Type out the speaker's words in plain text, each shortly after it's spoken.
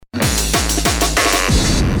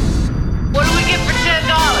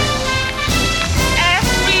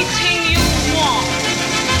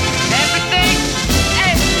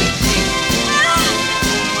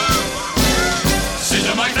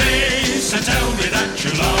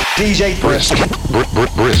DJ Brisk.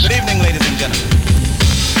 Brisk. Good evening, ladies and gentlemen.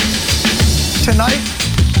 Tonight,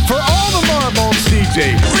 for all the marbles,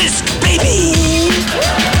 DJ Brisk, baby!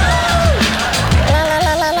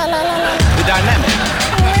 The dynamic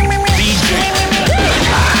DJ.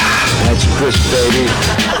 That's Brisk, baby.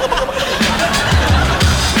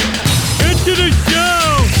 Into the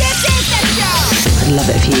show! This is the show! I'd love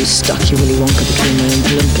it if you stuck your Willy Wonka between my own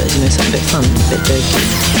blimpers, something a bit fun, a bit dirty.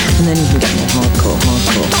 And then you can get more hardcore.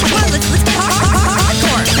 Well, let's get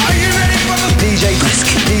hardcore! Are you ready for the DJ Brisk.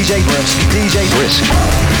 DJ Brisk. DJ Brisk.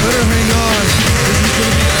 Better hang on. This is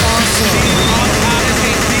gonna be awesome.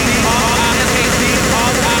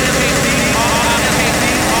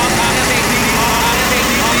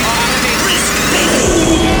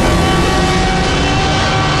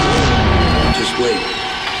 Just wait.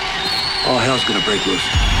 All hell's gonna break loose.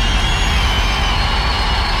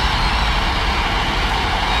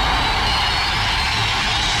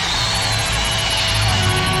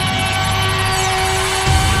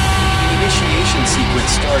 Initiation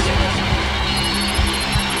sequence started.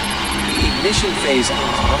 Ignition phase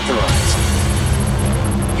authorized.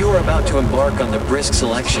 You are about to embark on the Brisk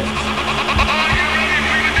selection.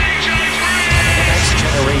 Next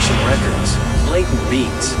Generation Records, Blatant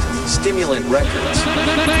Beats, Stimulant Records.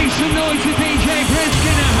 Make some noise for DJ Brisk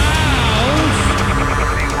in the house!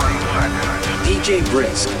 DJ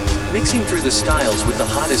Brisk, mixing through the styles with the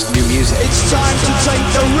hottest new music. It's time to take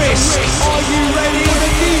the risk. Are you ready for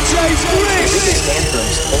the DJ Brisk? Biggest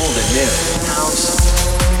anthems, old and new. House,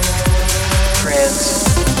 trance,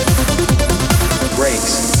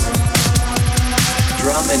 breaks,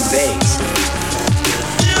 drum and bass,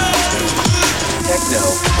 techno,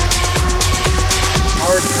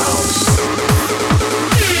 hard house,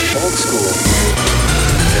 old school,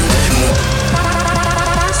 and much more.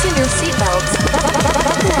 Fasten your seatbelts.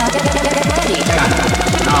 Get ready. 10,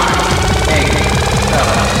 9, 8,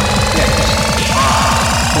 7, 6, 5,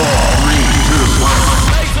 4, 3, 2, 1.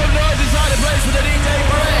 Make some noise inside the place for the DJ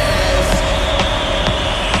Brisk!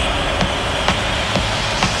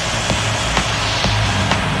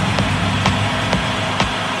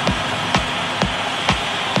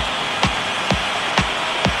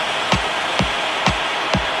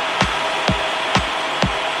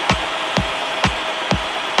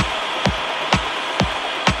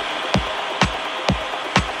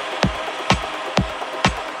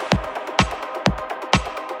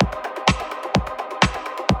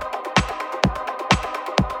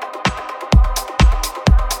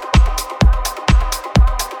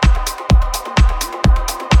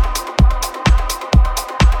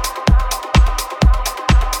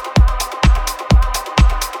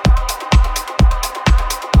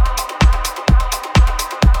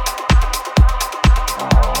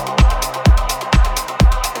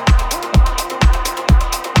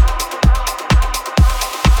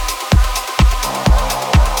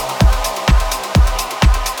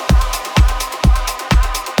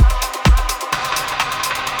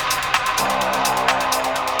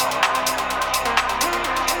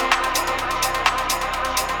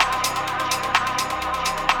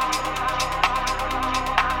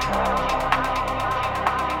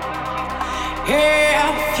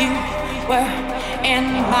 If you were in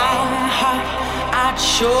my heart, I'd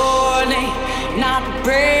surely not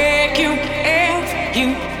break you. If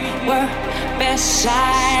you were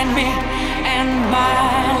beside me and my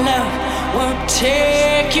love would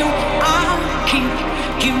take you, I'll keep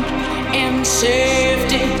you in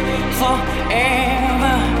safety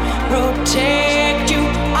forever. Protect you,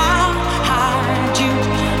 I'll hide you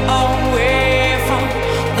away from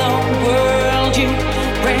the world you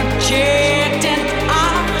reject.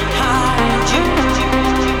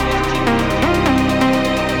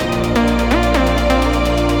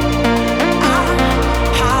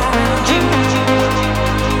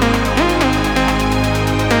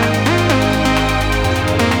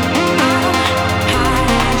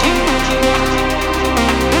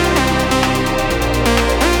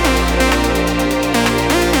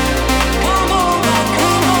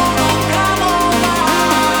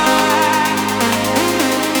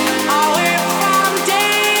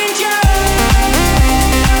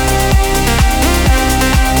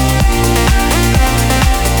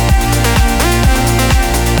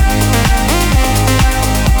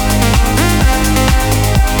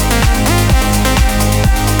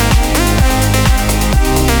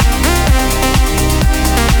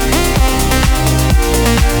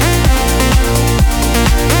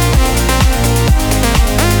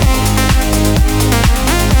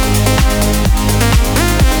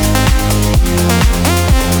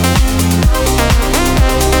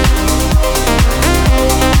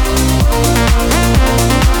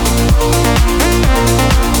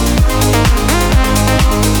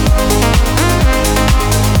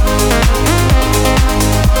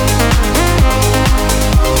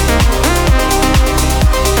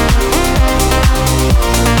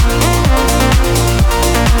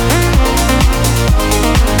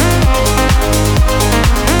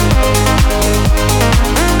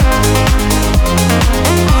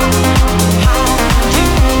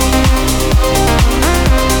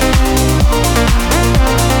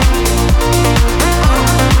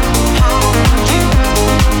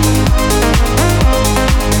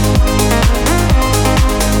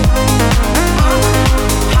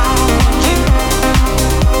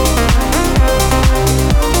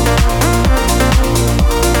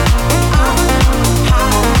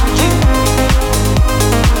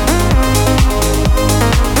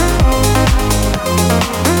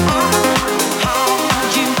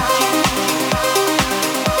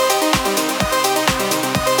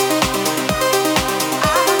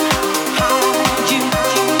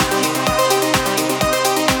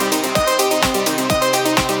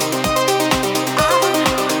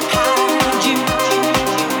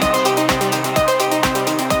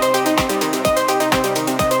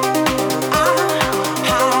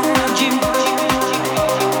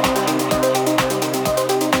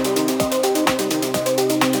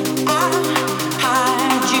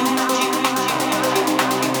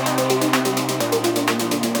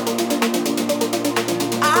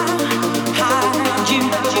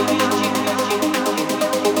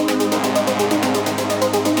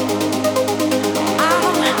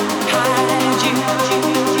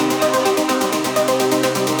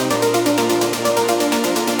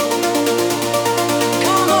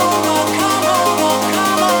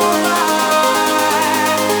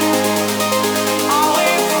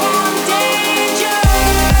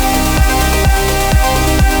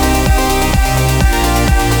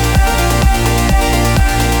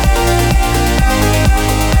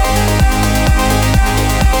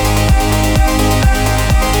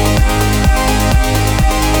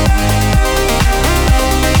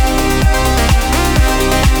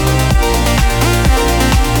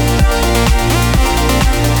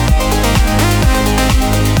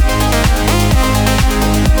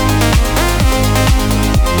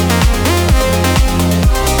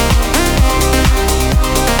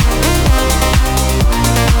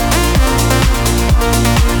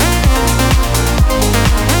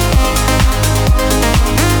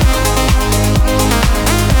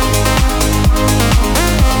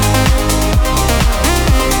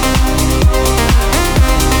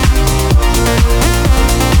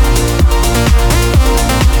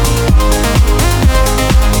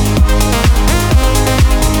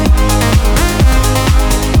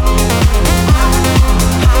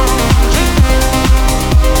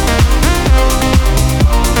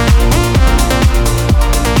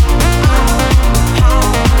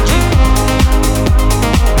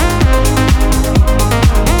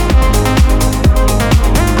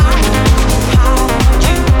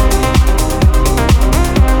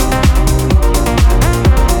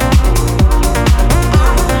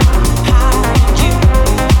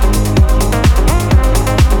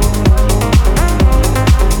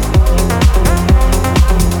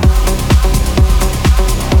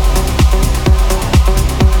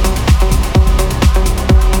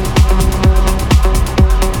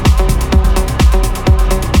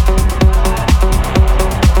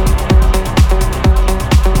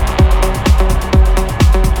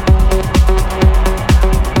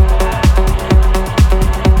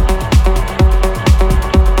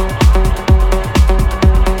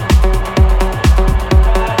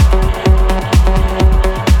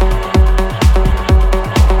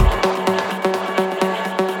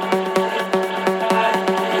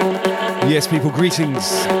 Yes, people, greetings.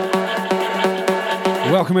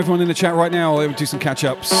 Welcome everyone in the chat right now. We'll do some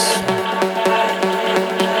catch-ups.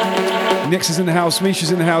 Nix is in the house,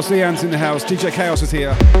 Misha's in the house, Leanne's in the house, DJ Chaos is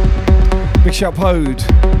here. Big shout Pode,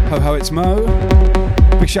 ho it's Mo.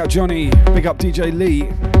 Big shout Johnny, big up DJ Lee.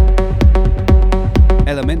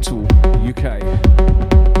 Elemental UK.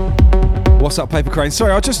 What's up, Paper Crane?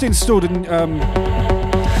 Sorry, I just installed an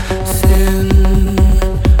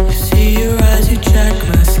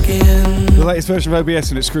the latest version of OBS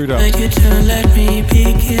and it screwed up. Let you turn, let me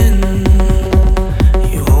begin.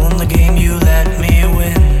 You own the game, you let me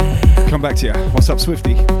win. Come back to you. What's up,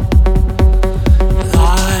 Swifty? Lies,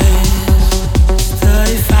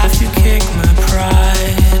 35 you kick my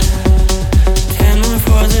pride. 10 more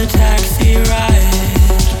for the taxi ride.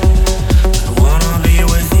 I wanna be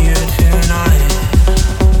with you tonight.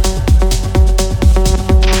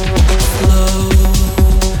 Slow,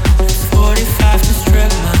 it's 45 to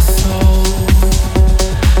strip my soul.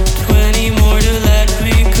 20 more to let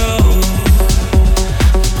me go.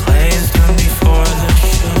 The play is done before the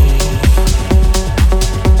show.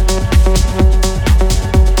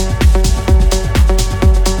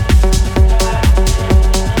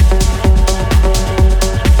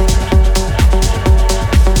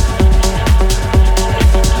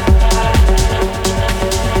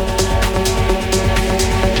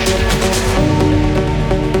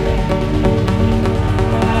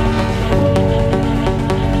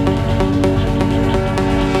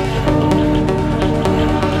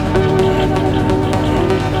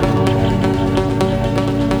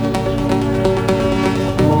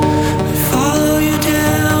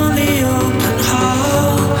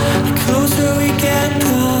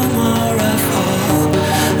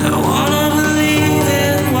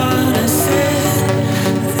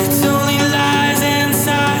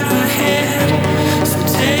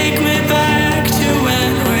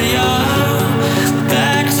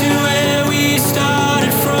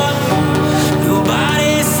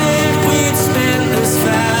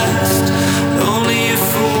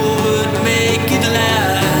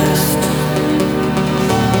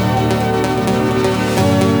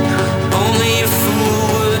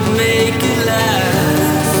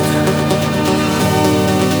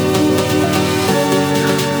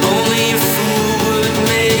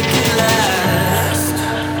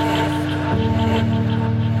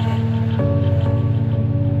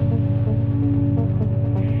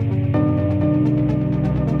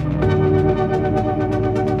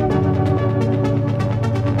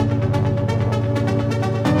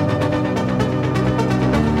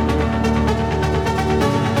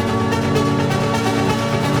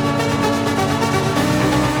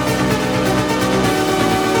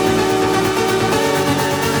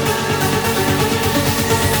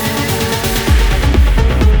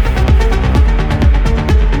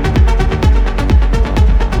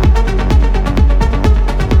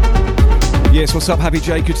 What's up, Happy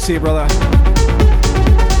J? Good to see you, brother.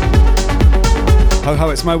 Ho,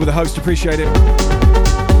 it's Mo with the host. Appreciate it.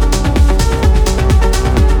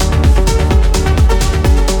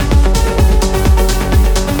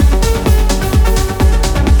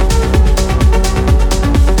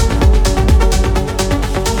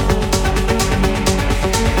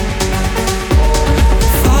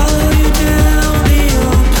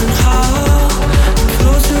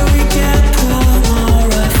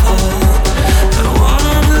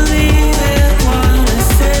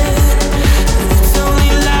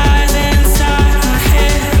 Lies inside my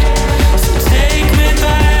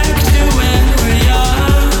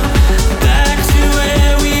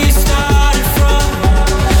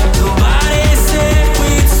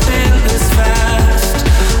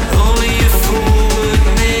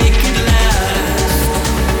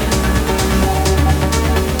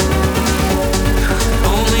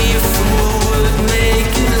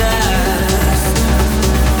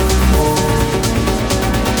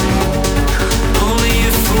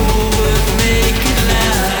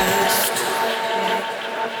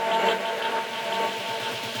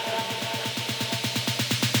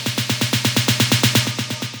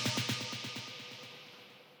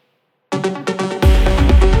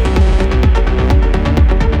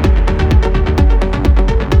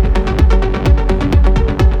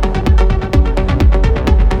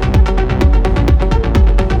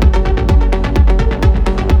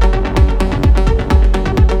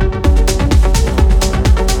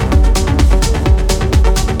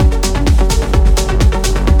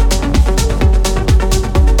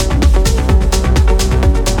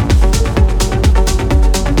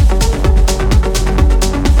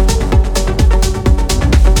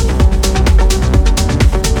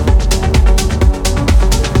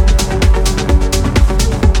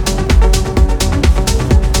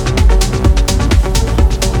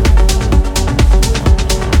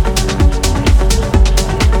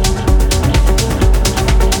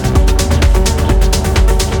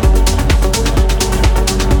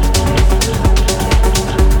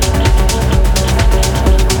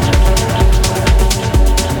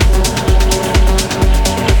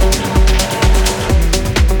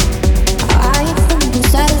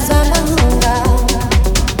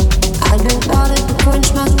drink water to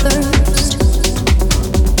quench my thirst.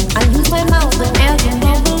 I use my mouth and air to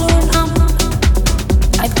my balloon.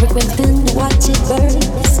 I prick within to watch it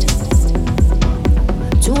burst.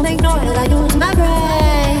 To make noise, I use my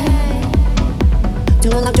brain. To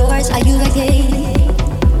unlock doors, I use a key.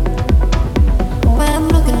 When I'm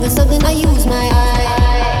looking for something, I use my eye.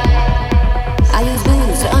 I use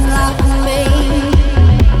booze to unlock me.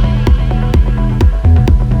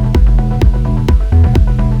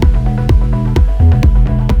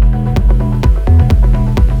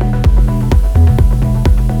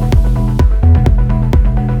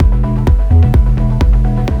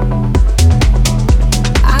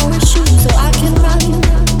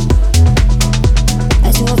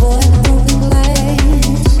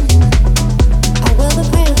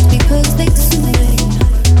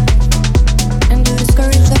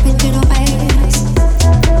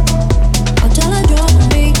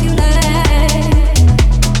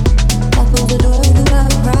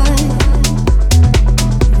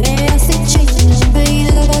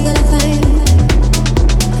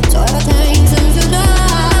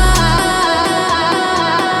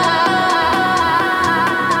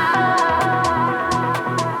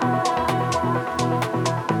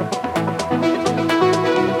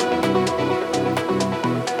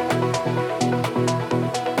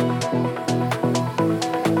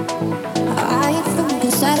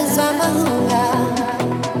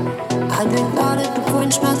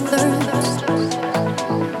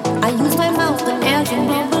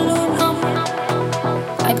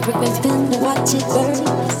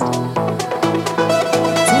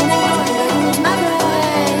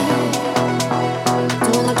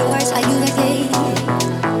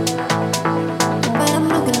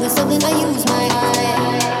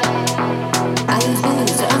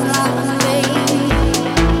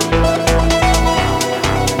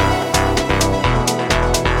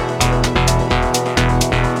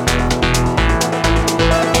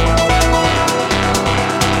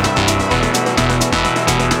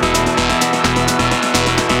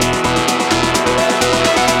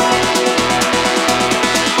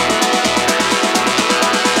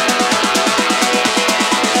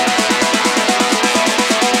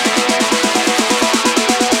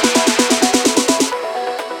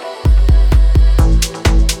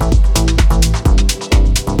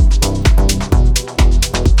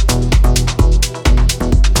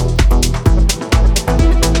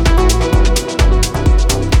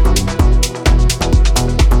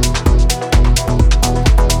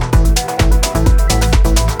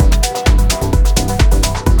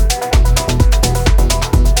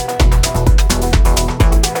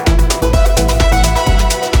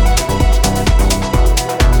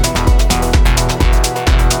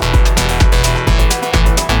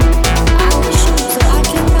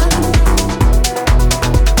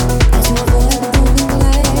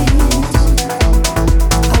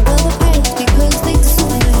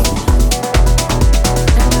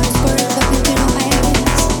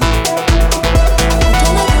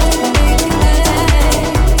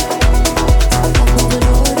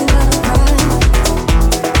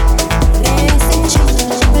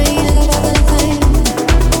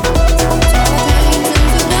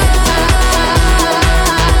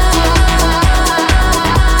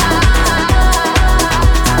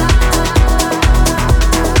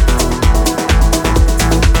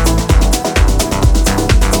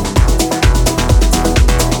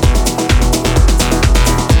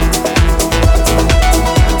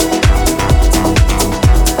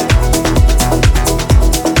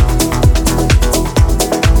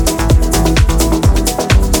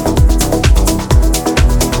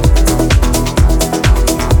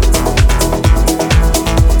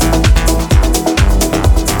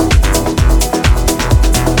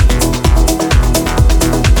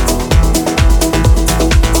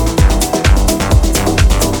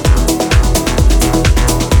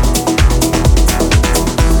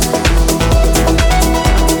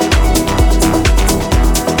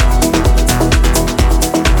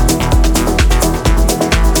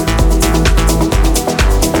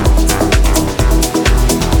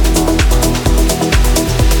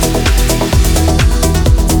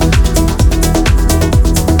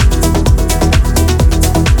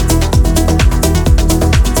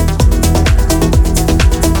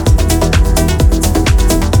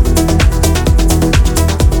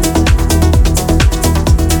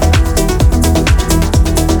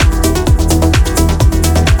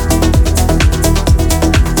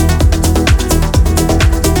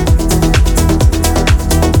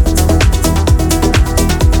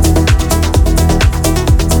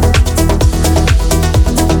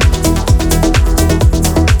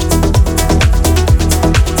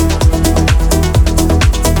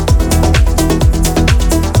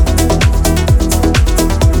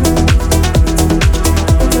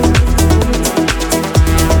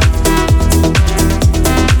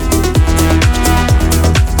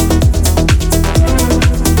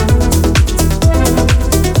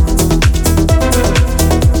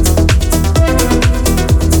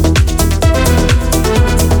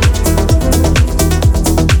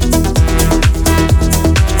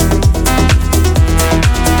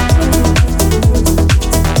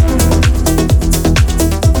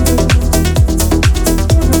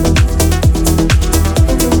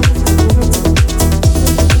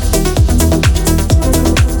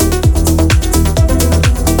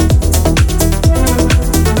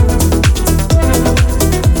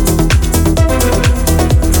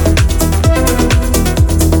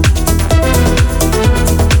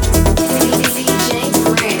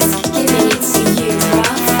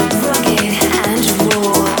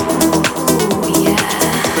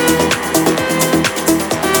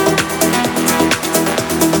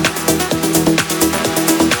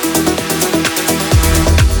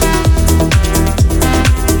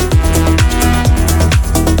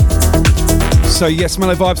 So yes,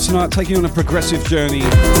 Mellow Vibes tonight, taking you on a progressive journey.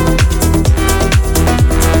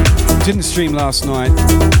 Didn't stream last night.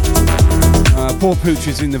 Poor Pooch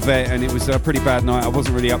is in the vet and it was a pretty bad night. I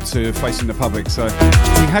wasn't really up to facing the public. So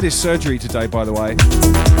he had his surgery today, by the way.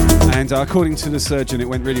 And according to the surgeon, it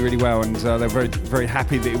went really, really well. And they're very, very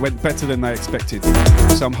happy that it went better than they expected.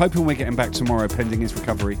 So I'm hoping we're getting back tomorrow pending his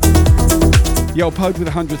recovery. Yo, Pod with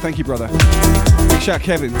 100, thank you, brother. Big shout,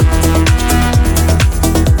 Kevin.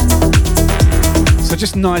 So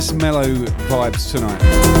just nice, mellow vibes tonight.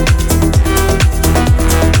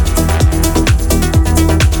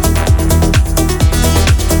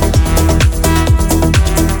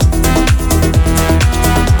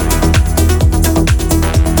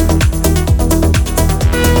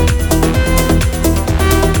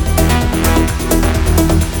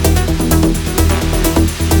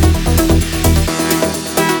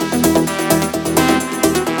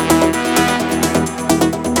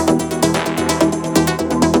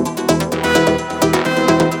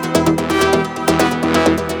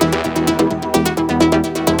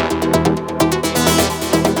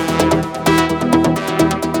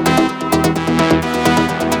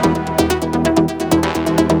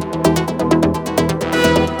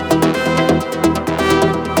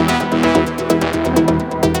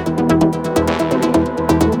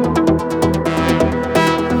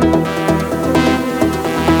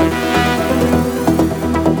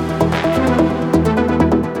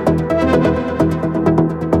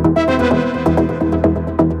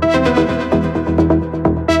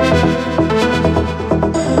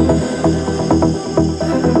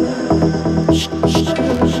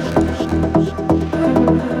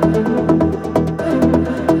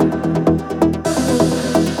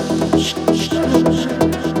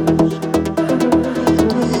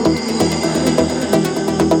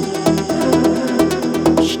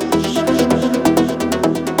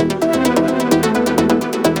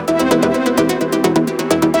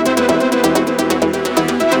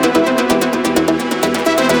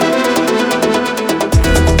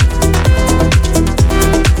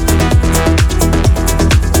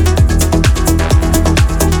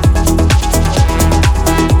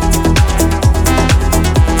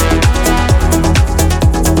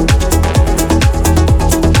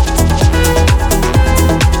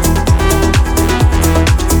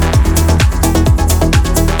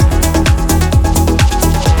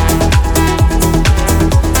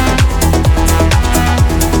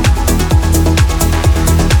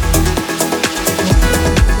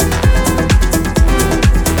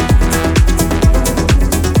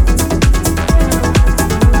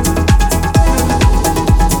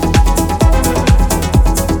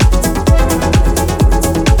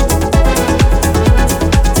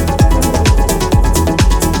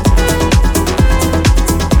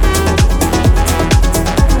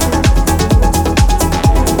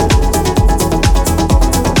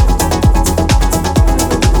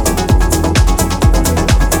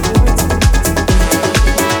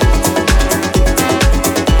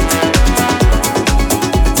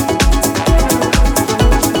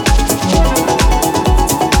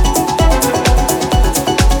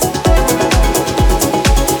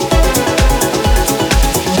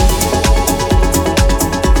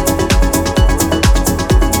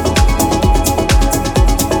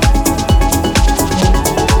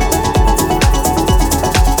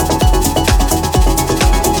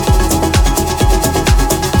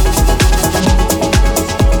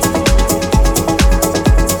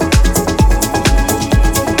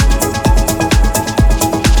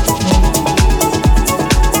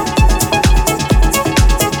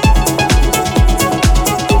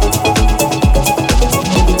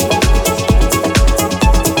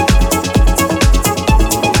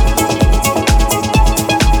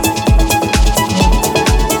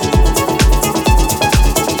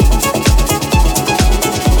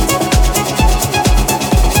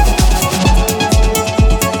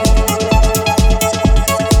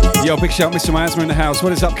 Yo, big shout, Mr. Miasma in the house.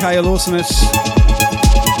 What is up, Kale Awesomeness?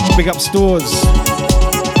 Big up Stores.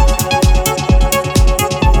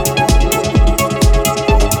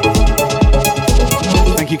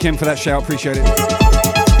 Thank you, Kim, for that shout. Appreciate it.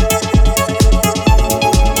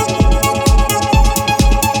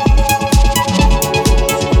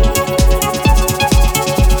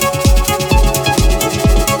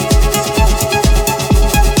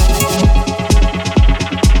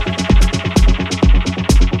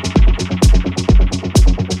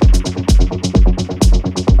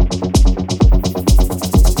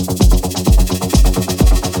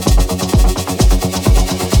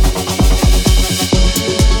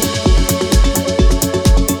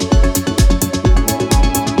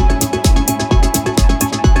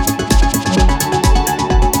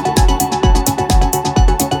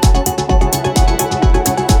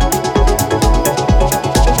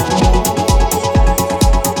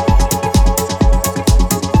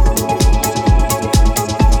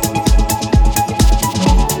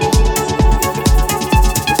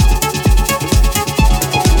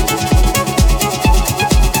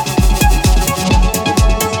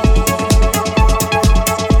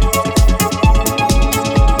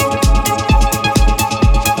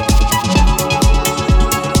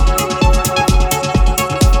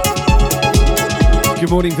 Good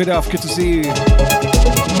morning, Vidaf. Good to see you.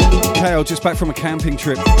 Kale, just back from a camping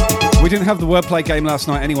trip. We didn't have the wordplay game last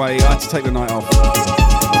night anyway. I had to take the night off.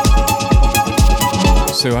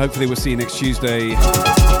 So hopefully we'll see you next Tuesday.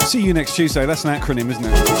 See you next Tuesday. That's an acronym, isn't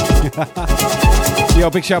it? Yo,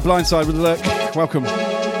 big shout Blindside with a look. Welcome.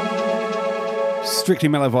 Strictly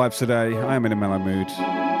mellow vibes today. I am in a mellow mood.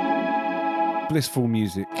 Blissful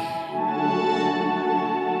music.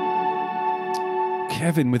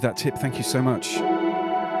 Kevin with that tip, thank you so much.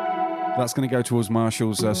 That's going to go towards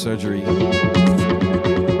Marshall's surgery.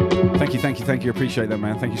 Thank you. Appreciate that,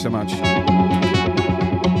 man. Thank you so much.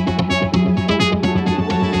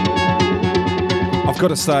 I've got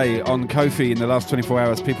to say, on Ko-fi in the last 24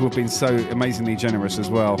 hours, people have been so amazingly generous as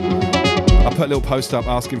well. I put a little post up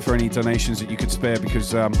asking for any donations that you could spare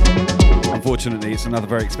because, unfortunately, it's another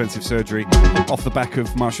very expensive surgery off the back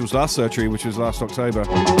of Marshall's last surgery, which was last October.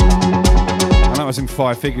 And that was in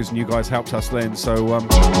 5 figures, and you guys helped us then. So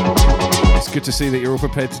it's good to see that you're all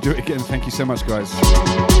prepared to do it again. Thank you so much, guys.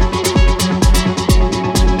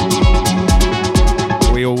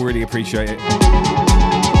 We all really appreciate it.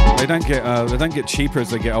 They don't get cheaper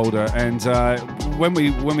as they get older. And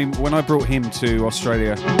when I brought him to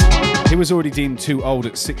Australia, he was already deemed too old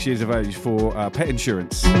at 6 years of age for pet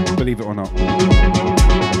insurance, believe it or not.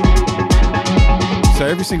 So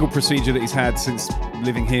every single procedure that he's had since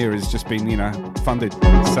living here has just been, funded,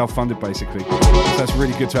 self-funded basically. So that's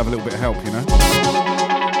really good to have a little bit of help,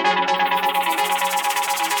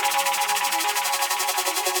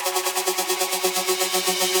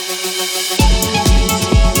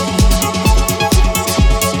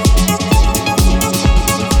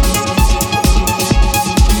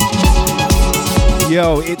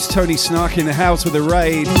 Yo, it's Tony Snark in the house with a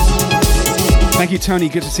raid. Thank you, Tony.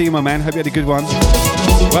 Good to see you, my man. Hope you had a good one.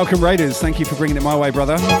 Welcome, Raiders. Thank you for bringing it my way,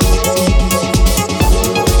 brother.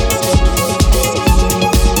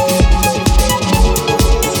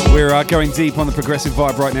 We're going deep on the progressive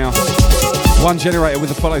vibe right now. One generator with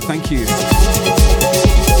a follow. Thank you.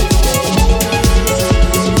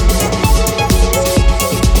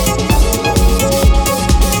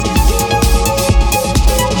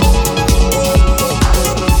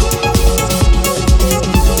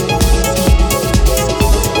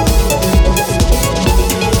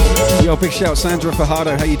 Yo, big shout, Sandra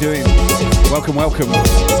Fajardo, how you doing? Welcome.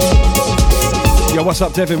 Yo, what's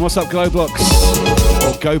up, Devin? What's up, Glowblocks?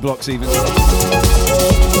 Or GoBlocks, even.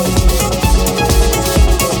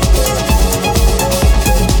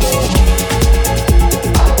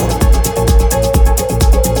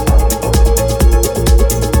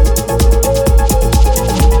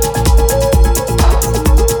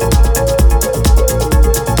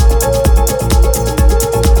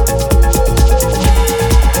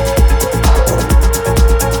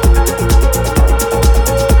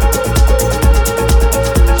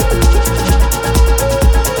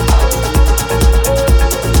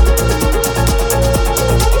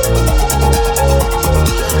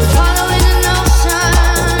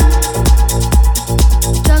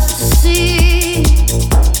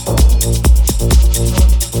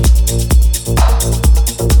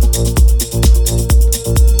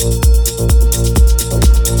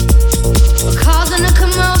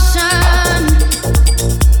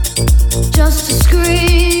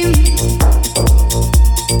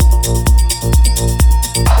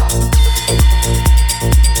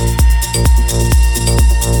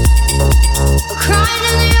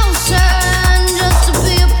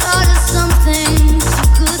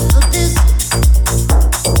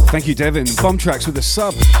 Thank you, Devin. Bomb Tracks with a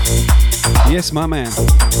sub. Yes, my man.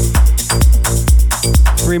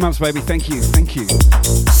 3 months, baby. Thank you.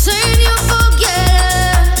 Saying you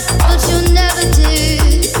forget it, but you never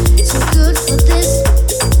did. So good for this.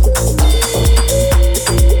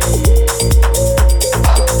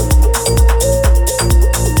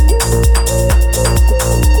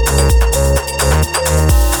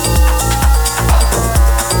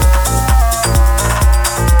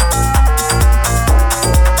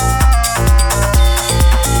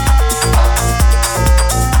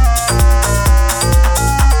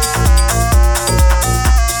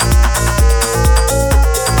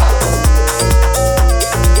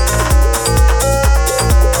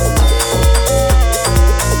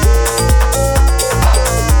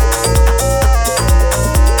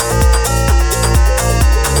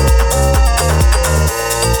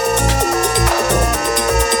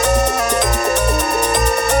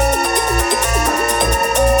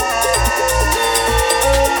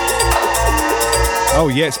 Oh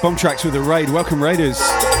yes, Bomb Tracks with a raid. Welcome, Raiders.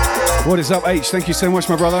 What is up, H? Thank you so much,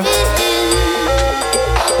 my brother.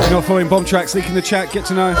 You're not following Bomb Tracks, link in the chat, get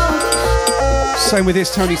to know. Same with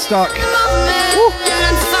this, Tony Stark. Woo.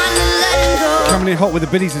 Coming in hot with the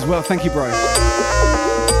biddies as well. Thank you, bro.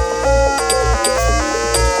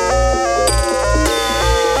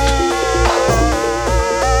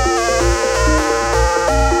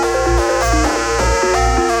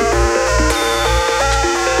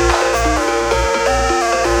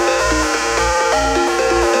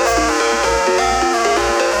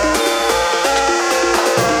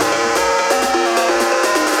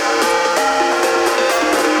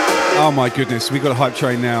 Oh my goodness, we got a hype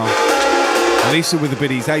train now. Lisa with the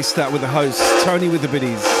biddies, A-Stat with the host, Tony with the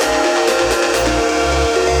biddies.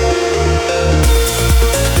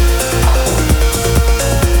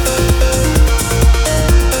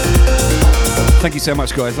 Thank you so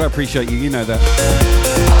much, guys. I appreciate you. You know that.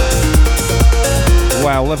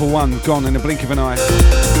 Wow, level 1 gone in the blink of an eye.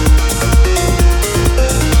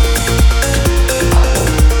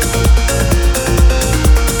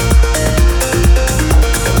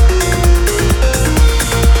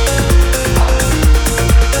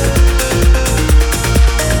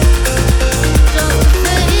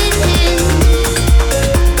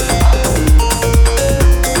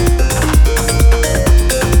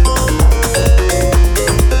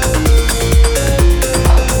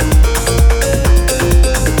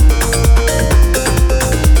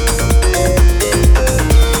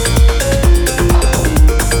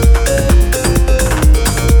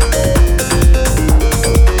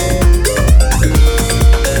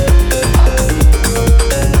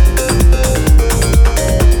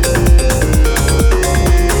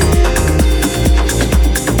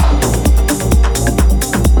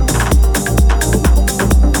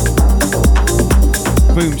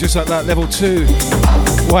 Just like that, level 2.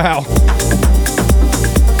 Wow.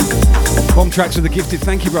 Bomb tracks with the gifted.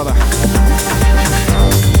 Thank you, brother.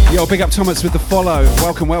 Yo, big up Thomas with the follow.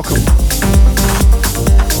 Welcome, welcome.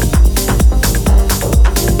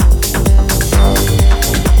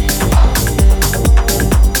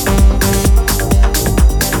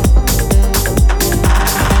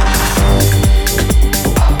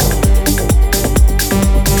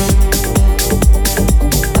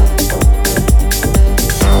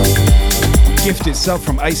 Gift itself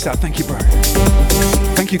from ASAP. Thank you, bro.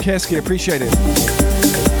 Thank you, Kersky. Appreciate it.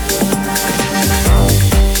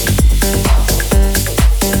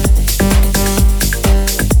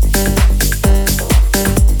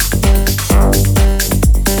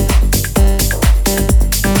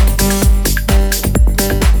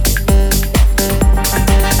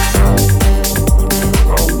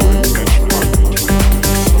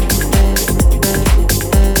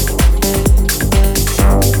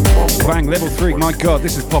 Level 3, my God,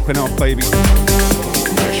 this is popping off, baby.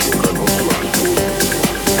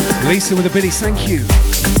 Lisa with the biddies, thank you.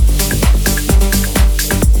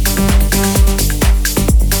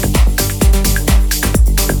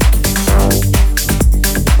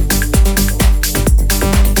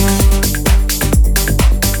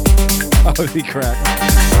 Holy crap.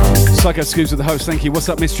 Psycho Scoops with the host, thank you. What's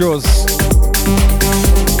up, Miss Jaws?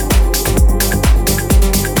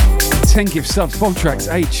 10 gift subs, bomb tracks,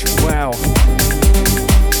 H. Wow.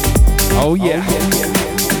 Oh yeah.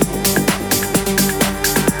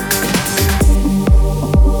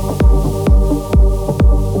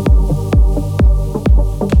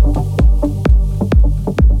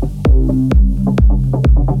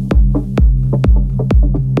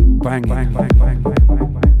 Bang, bang, bang, bang, bang,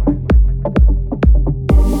 bang,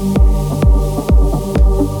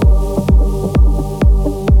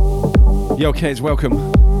 bang. Yo, kids,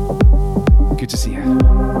 welcome. Good to see you.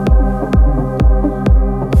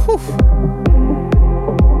 Whew.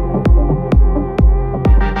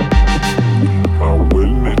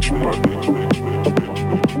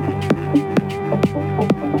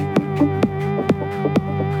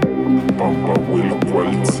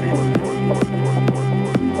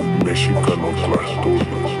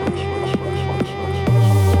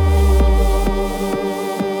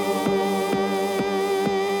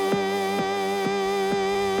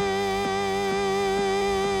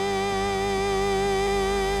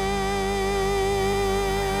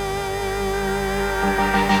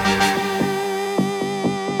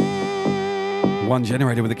 One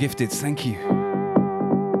generator with the gifteds, thank you.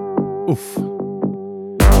 Oof.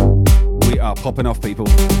 We are popping off, people.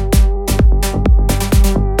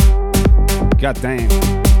 God damn.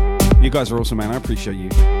 You guys are awesome, man. I appreciate you.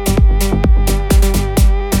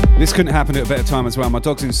 This couldn't happen at a better time as well. My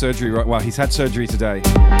dog's in surgery right. Well, he's had surgery today.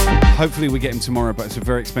 Hopefully we get him tomorrow, but it's a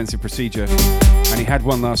very expensive procedure. And he had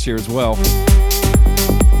one last year as well.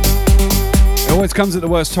 It always comes at the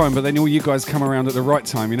worst time, but then all you guys come around at the right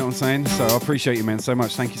time, you know what I'm saying? So I appreciate you, man, so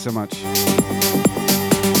much. Thank you so much.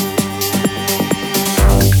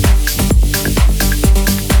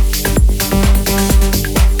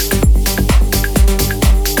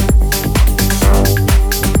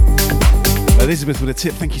 Elizabeth with a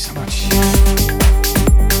tip. Thank you so much.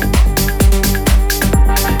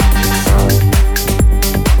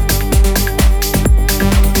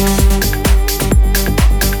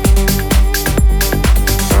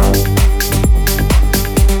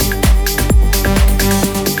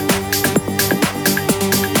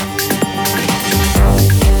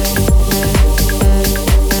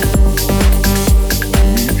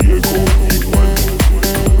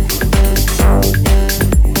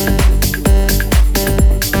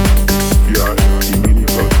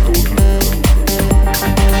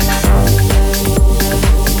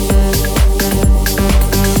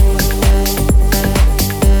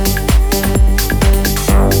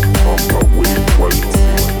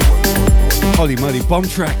 Holy moly, bomb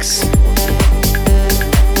tracks.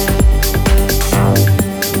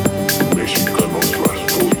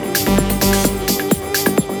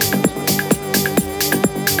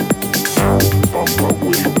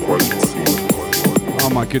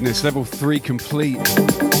 Oh my goodness, level 3 complete.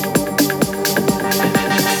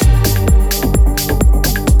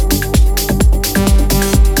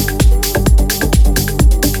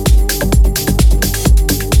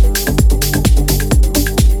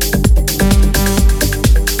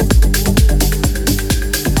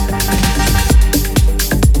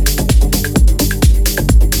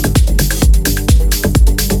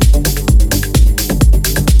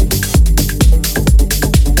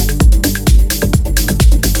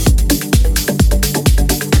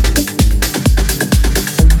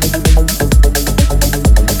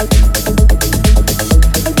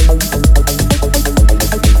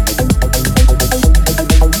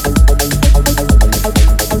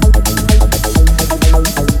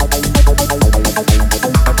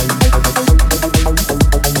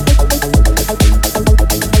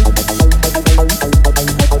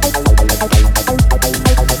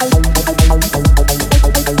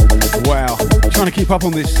 Up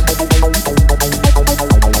on this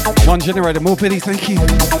one generator. More Billy, thank you.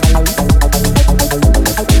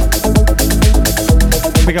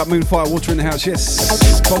 Big up Moonfire Water in the house.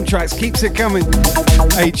 Yes, bomb tracks keeps it coming.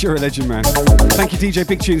 H, you're a legend, man. Thank you, DJ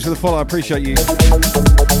Big Tunes, for the follow. I appreciate you.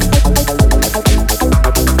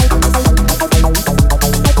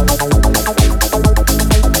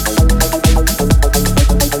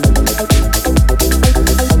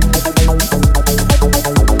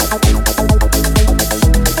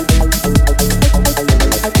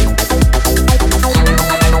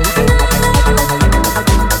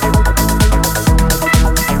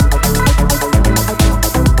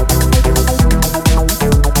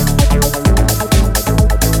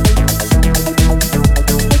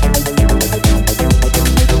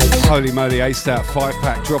 Holy moly, aced out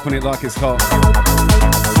 5-pack, dropping it like it's hot.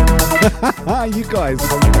 You guys,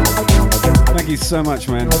 thank you so much,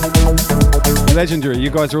 man. Legendary, you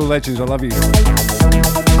guys are all legends, I love you.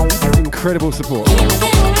 Incredible support.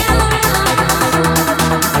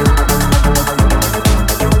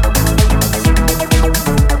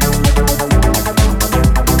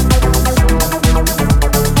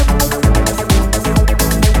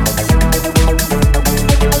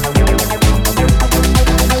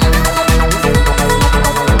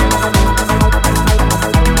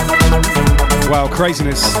 Wow,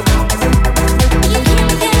 craziness.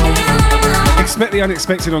 Expect the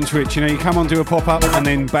unexpected on Twitch. You know, you come on, do a pop-up, and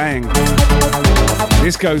then bang.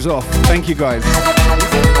 This goes off. Thank you, guys.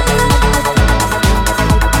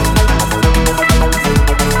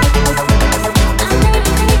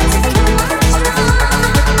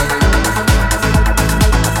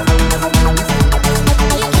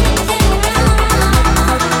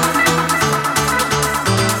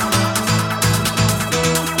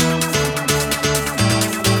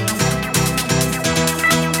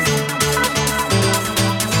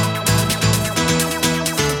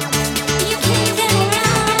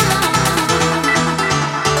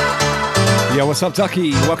 Yo, what's up,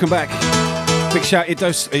 Ducky? Welcome back. Big shout, it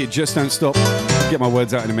just don't stop. I'll get my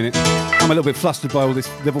words out in a minute. I'm a little bit flustered by all this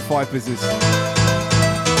level 5 business.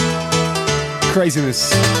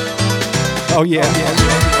 Craziness. Oh yeah.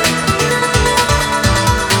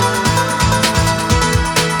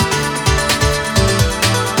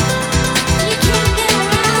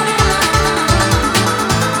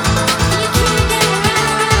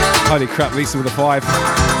 Holy crap, Lisa with a 5.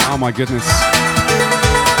 Oh my goodness.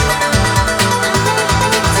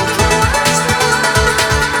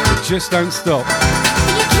 Just don't stop.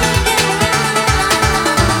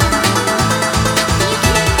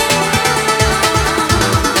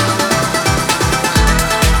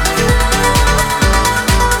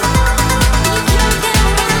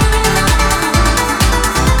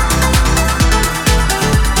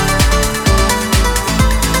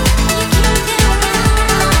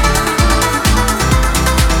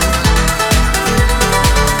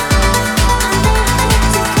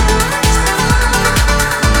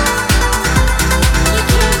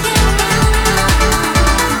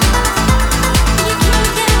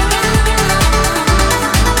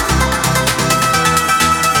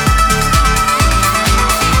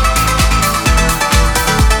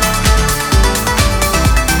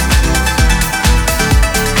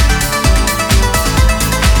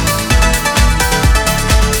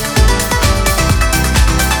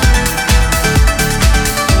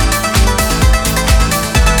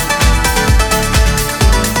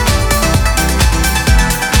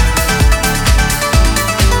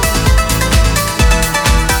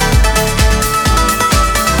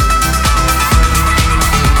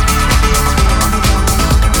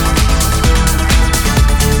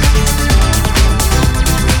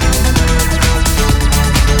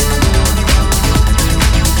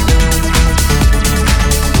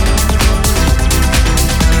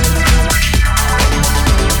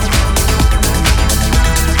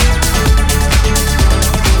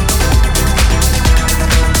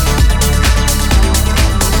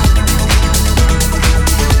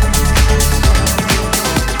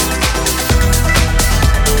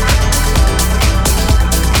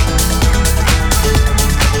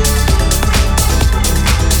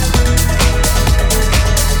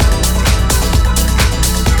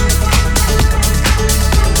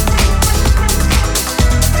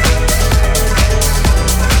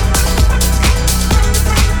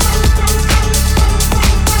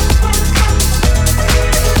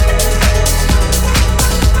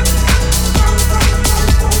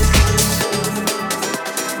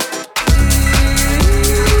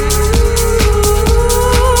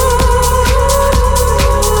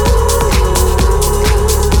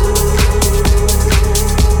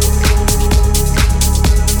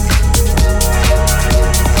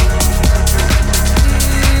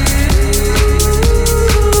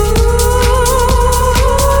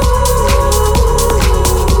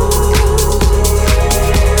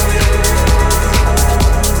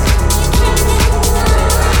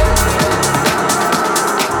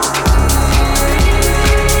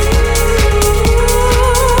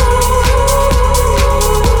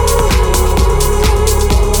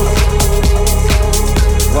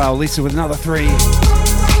 Wow, Lisa with another 3.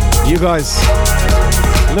 You guys,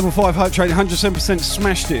 level 5 hype train, 107%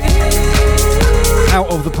 smashed it.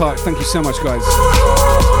 Out of the park. Thank you so much, guys.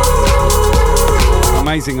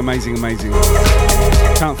 Amazing, amazing, amazing.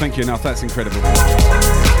 Can't thank you enough. That's incredible.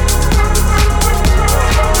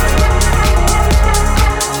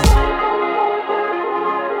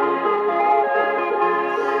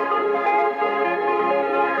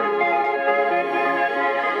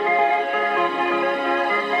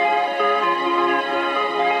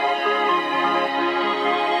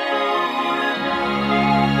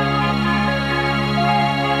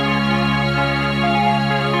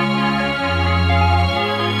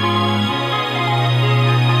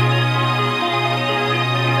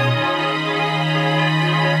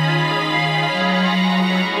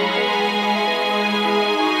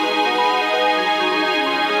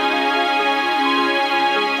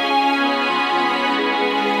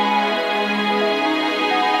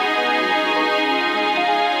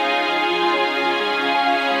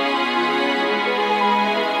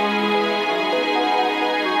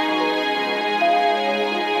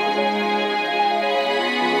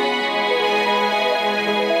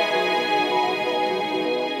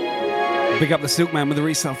 Big up the Silk Man with the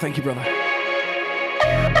resale. Thank you, brother.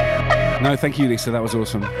 No, thank you, Lisa. That was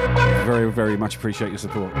awesome. Very, very much appreciate your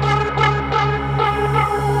support.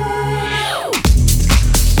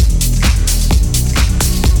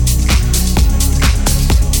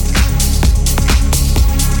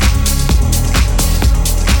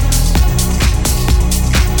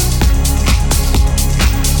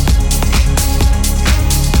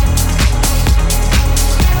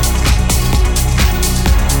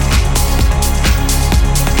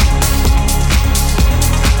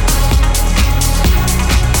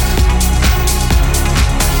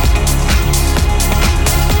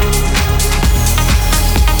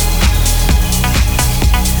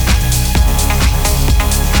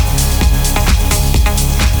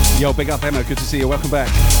 Yo, big up Emma, good to see you, welcome back.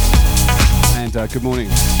 And good morning.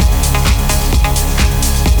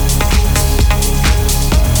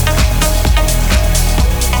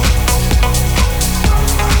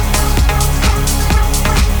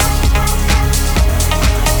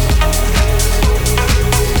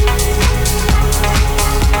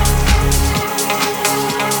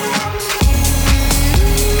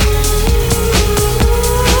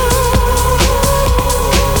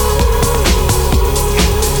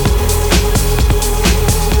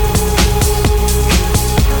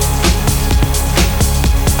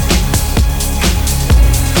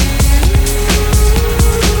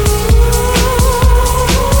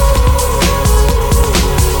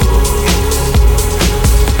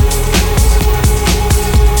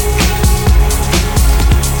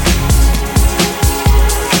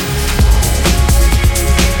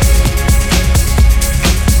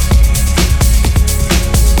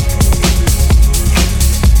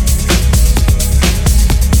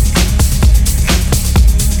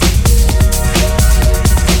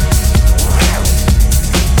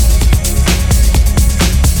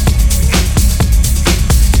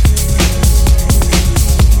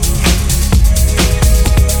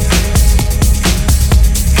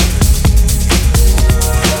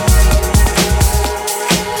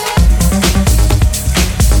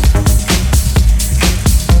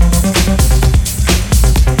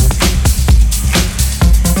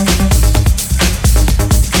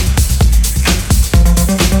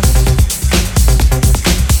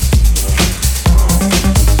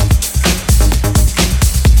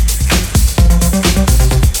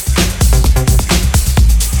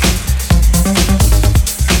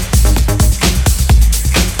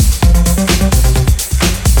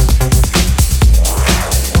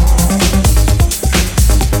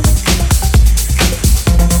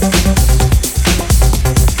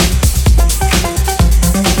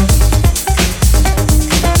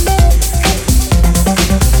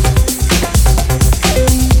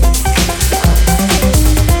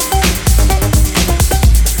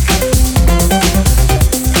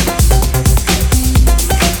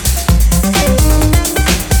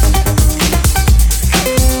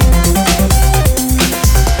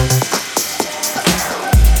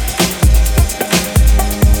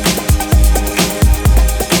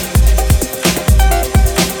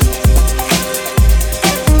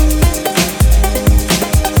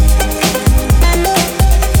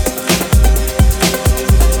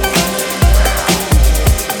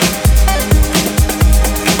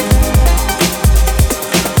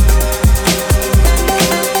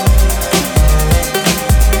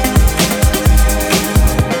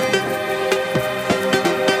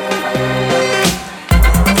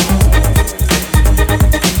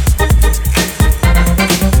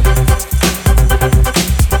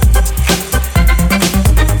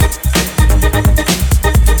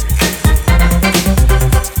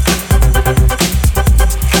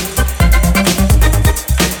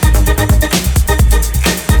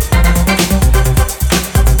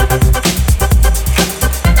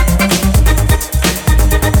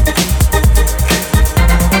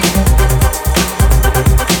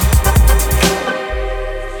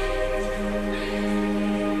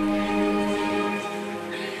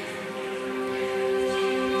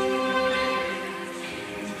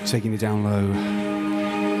 Taking you down low.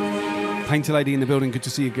 Painter Lady in the building. Good to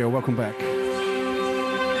see you, girl. Welcome back.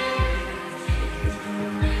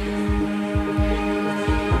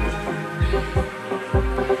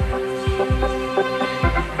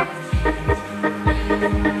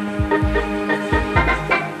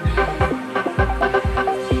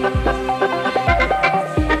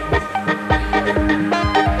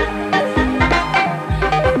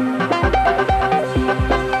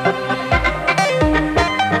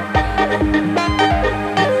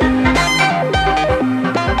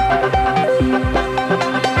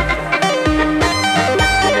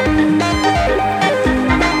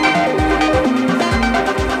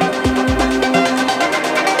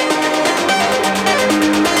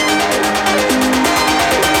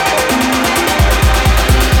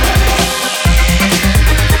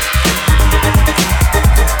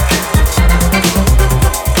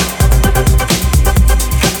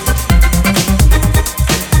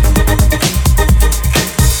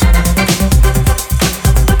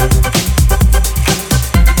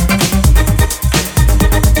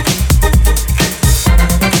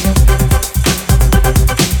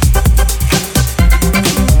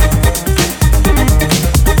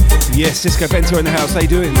 Cisco Bento in the house, how you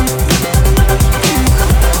doing?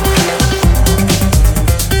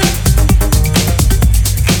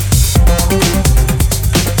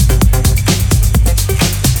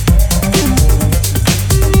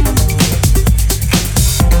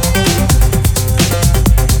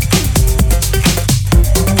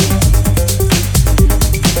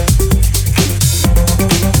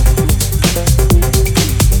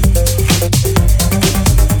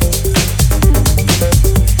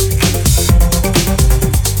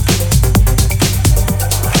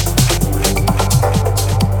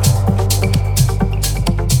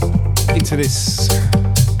 To this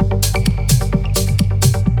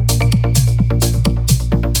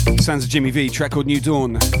sounds of Jimmy V, track called New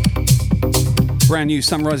Dawn, brand new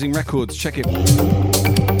Sunrising Records, check it.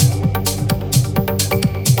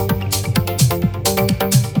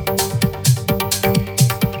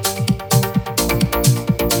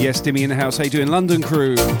 Yes, Dimmy in the house, how you doing? London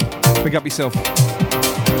crew, pick up yourself.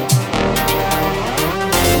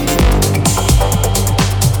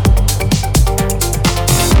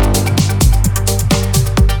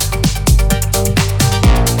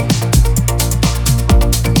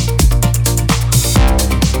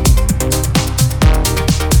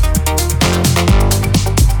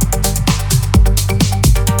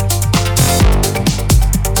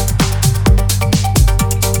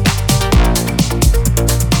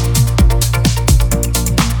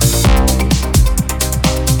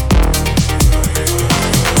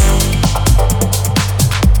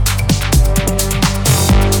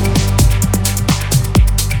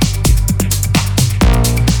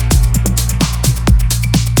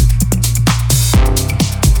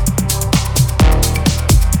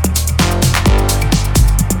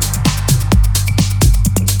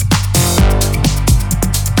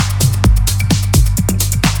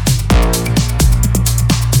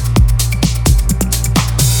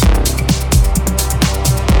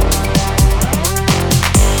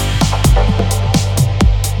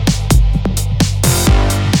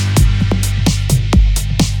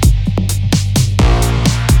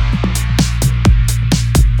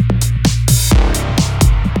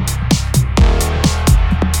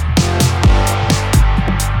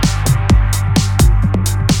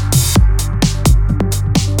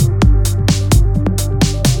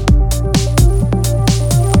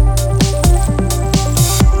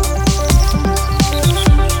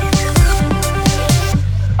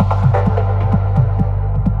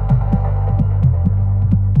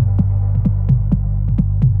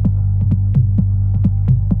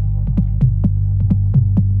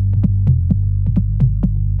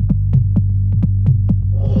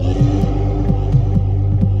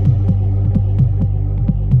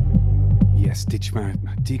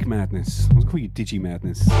 Dig Madness. I'll call you Digi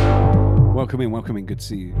Madness. Welcome in, good to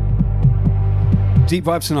see you. Deep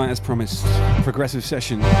vibes tonight as promised. Progressive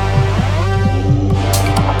session.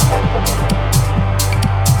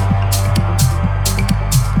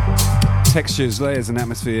 Textures, layers and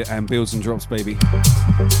atmosphere and builds and drops, baby.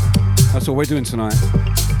 That's what we're doing tonight.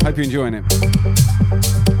 Hope you're enjoying it.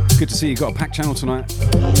 Good to see you got a packed channel tonight.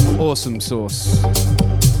 Awesome sauce.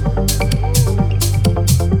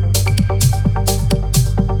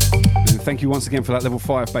 Thank you once again for that level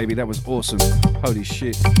 5, baby. That was awesome. Holy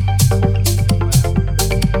shit.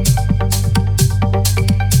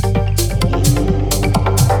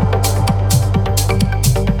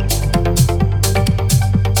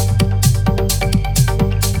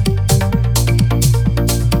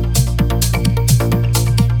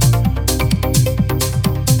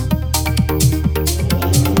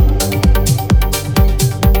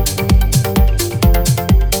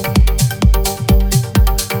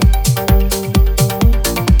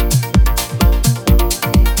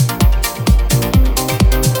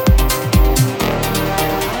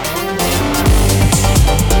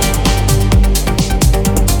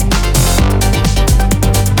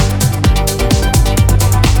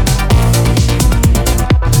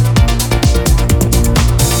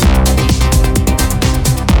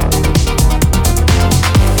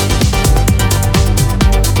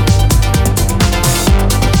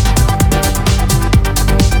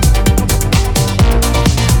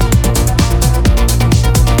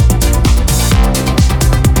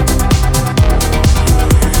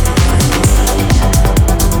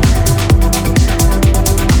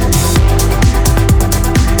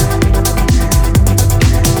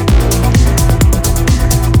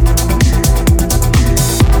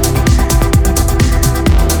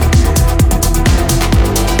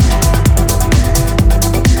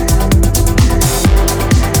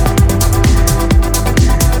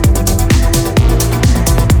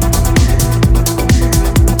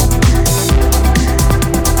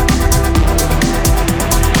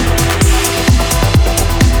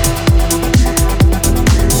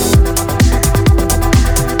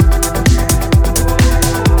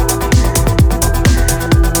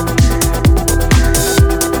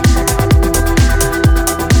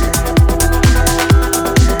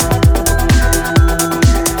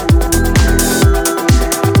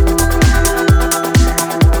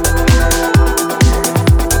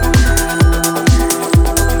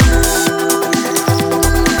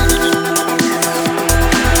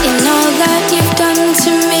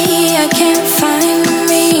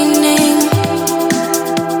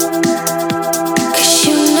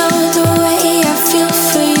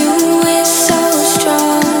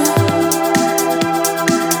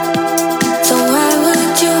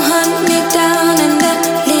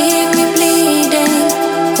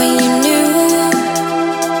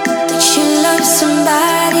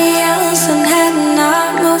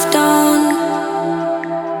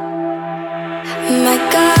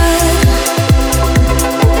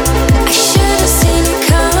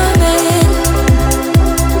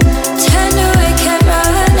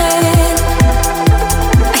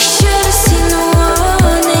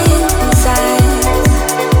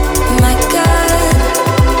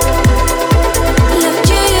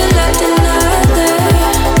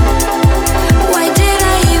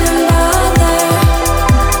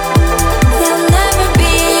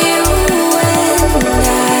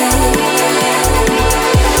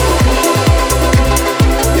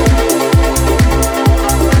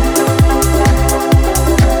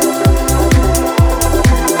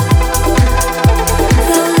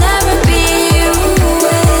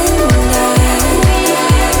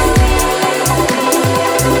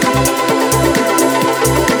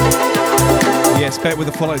 Bet with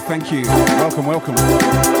a follow, thank you. Welcome, welcome.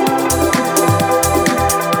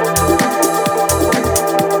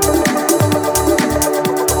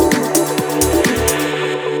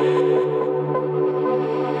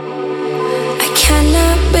 I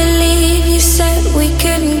cannot believe you said we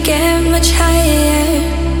couldn't get much higher.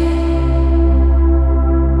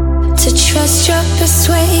 To trust your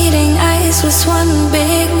persuading eyes was one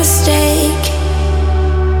big mistake.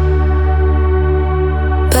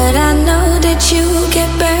 But I know that you get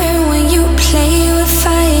burned when you play with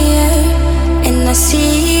fire. And I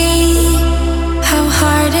see how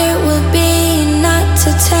hard it will be not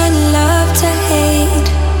to turn love to hate.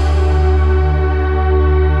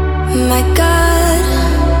 My God,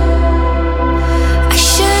 I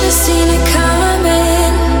should have seen it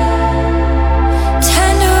coming.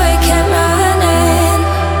 Turned away, kept running.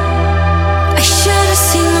 I should have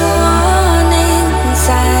seen the warning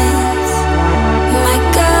signs. My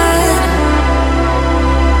God,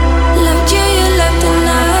 loved you, you left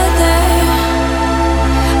another.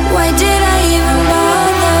 Why did I even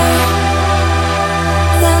bother?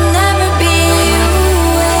 There'll never be you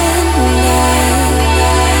and I.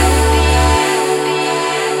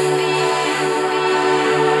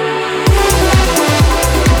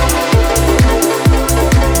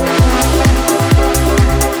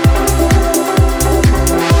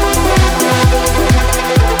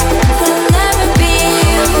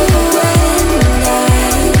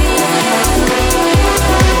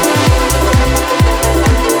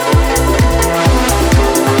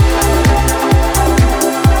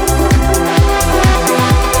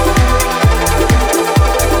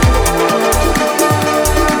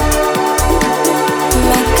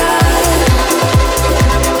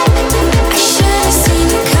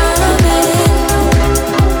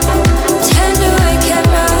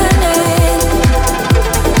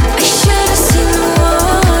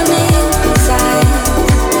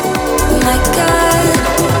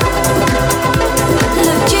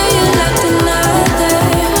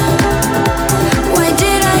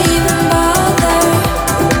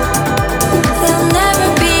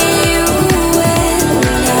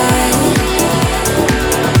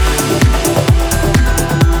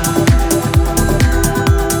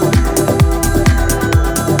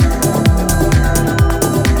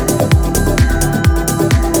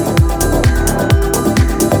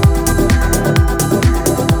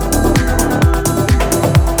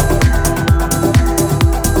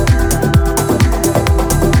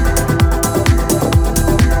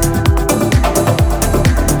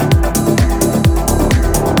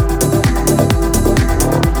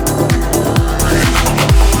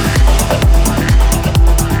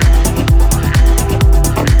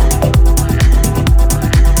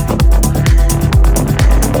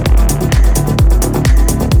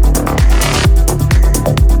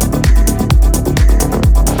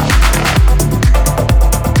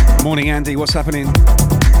 Andy, what's happening?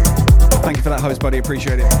 Thank you for that host, buddy.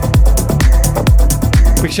 Appreciate it.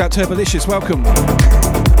 Big shout to Turbolicious. Welcome.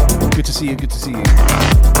 Good to see you. Good to see you.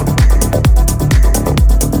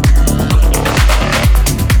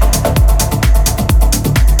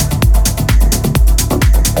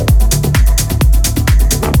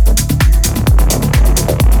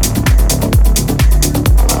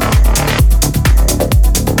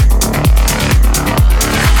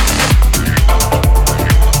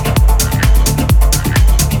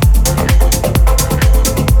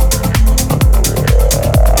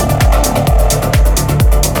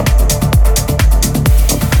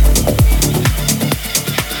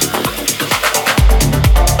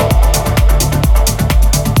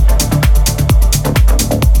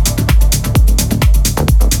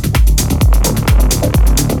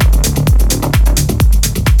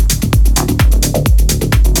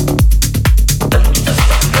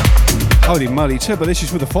 Holy moly,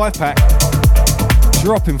 Turbolicious with a 5-pack.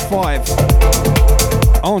 Dropping 5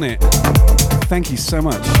 on it. Thank you so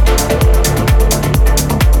much.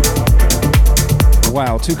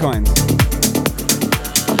 Wow, too kind.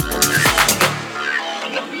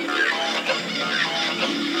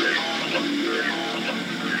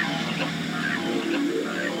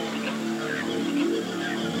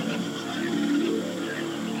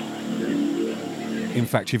 In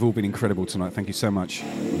fact, you've all been incredible tonight. Thank you so much.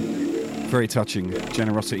 Very touching.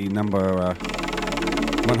 Generosity number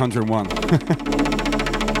 101.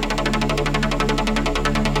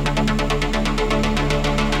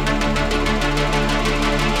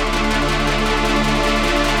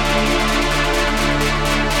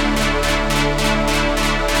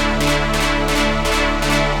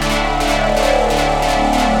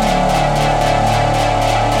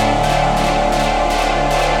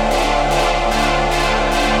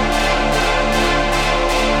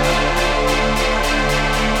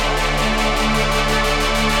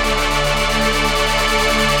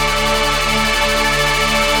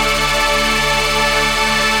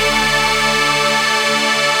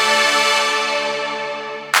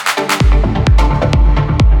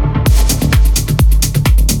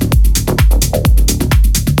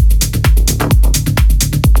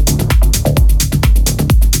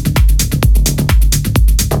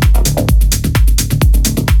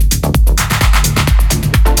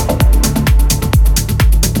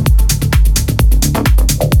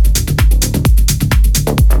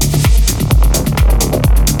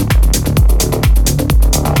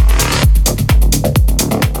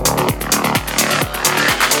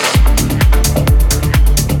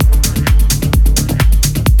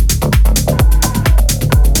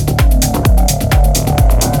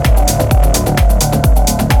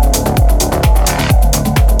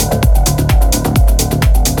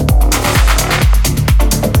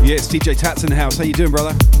 DJ Tats in the house. How you doing,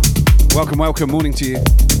 brother? Welcome, welcome. Morning to you.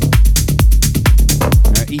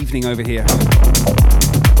 Evening over here.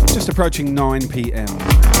 Just approaching 9 p.m.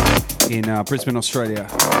 in Brisbane, Australia.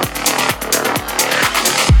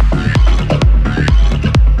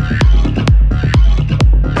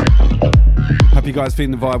 Hope you guys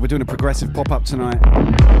feeling the vibe. We're doing a progressive pop-up tonight.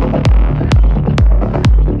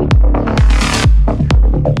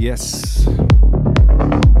 Yes.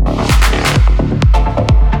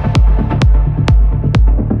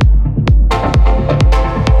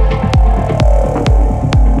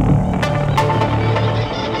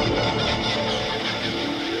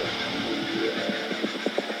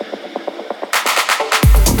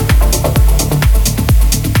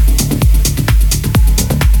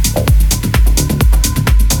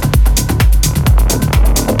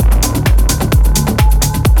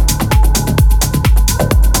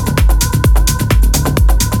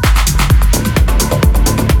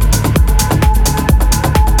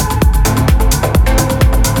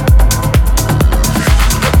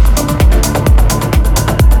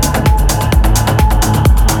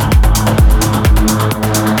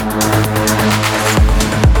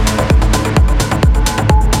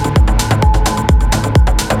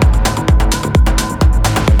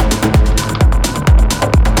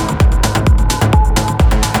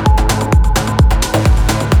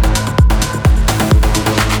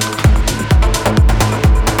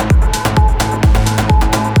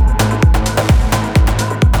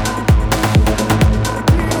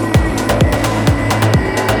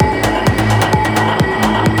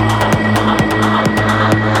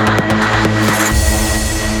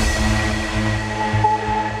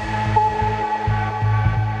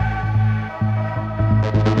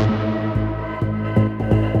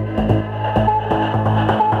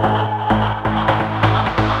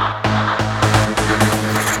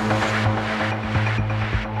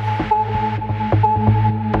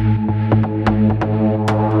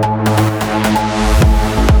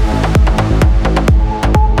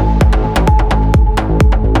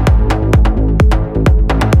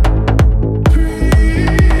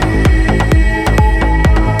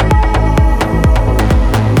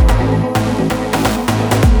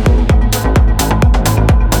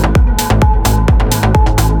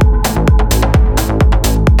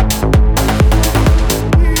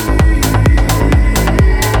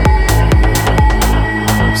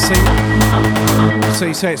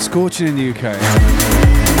 Say it's scorching in the UK.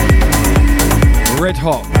 Red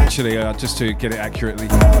hot, actually, just to get it accurately.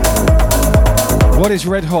 What is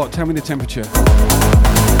red hot? Tell me the temperature.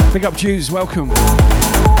 Big up Jews, welcome.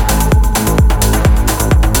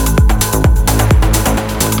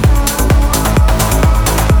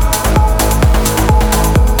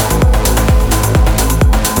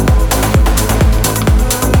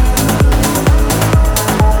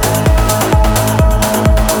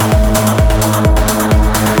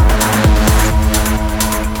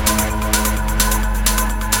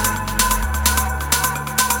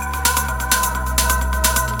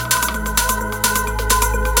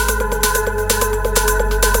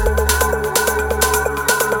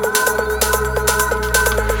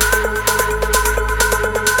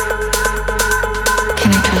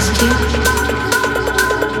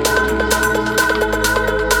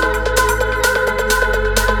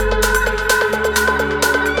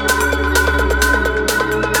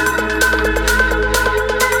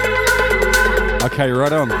 Okay,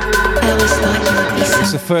 right on.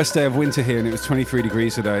 It's the first day of winter here and it was 23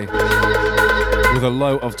 degrees today with a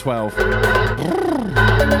low of 12.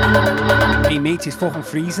 Hey mate, it's fucking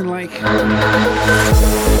freezing like.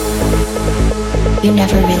 You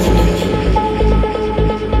never really knew me.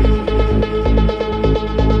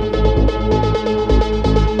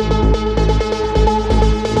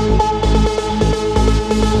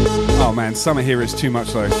 Oh man, summer here is too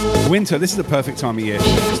much though. Winter, this is the perfect time of year.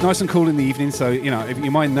 It's nice and cool in the evening, so you know, if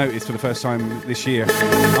you might notice for the first time this year,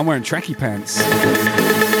 I'm wearing tracky pants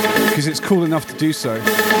because it's cool enough to do so.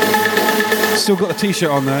 Still got the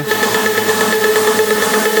t-shirt on there.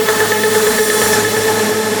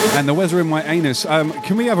 And the weather in my anus.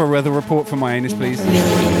 Can we have a weather report from my anus, please?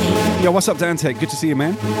 Yo, what's up, Dante? Good to see you,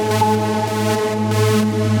 man. I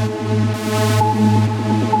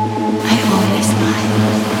always lie.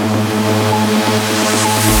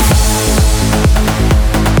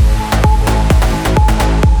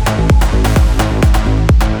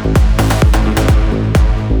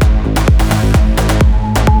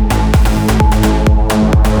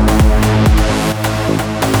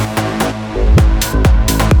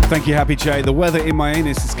 Thank you, Happy J. The weather in my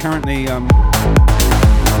anus is currently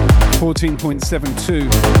 14.72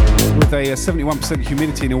 with a 71%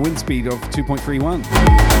 humidity and a wind speed of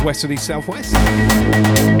 2.31 westerly southwest.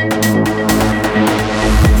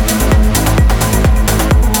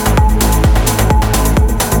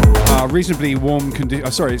 Reasonably warm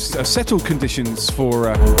settled conditions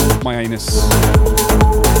for my anus.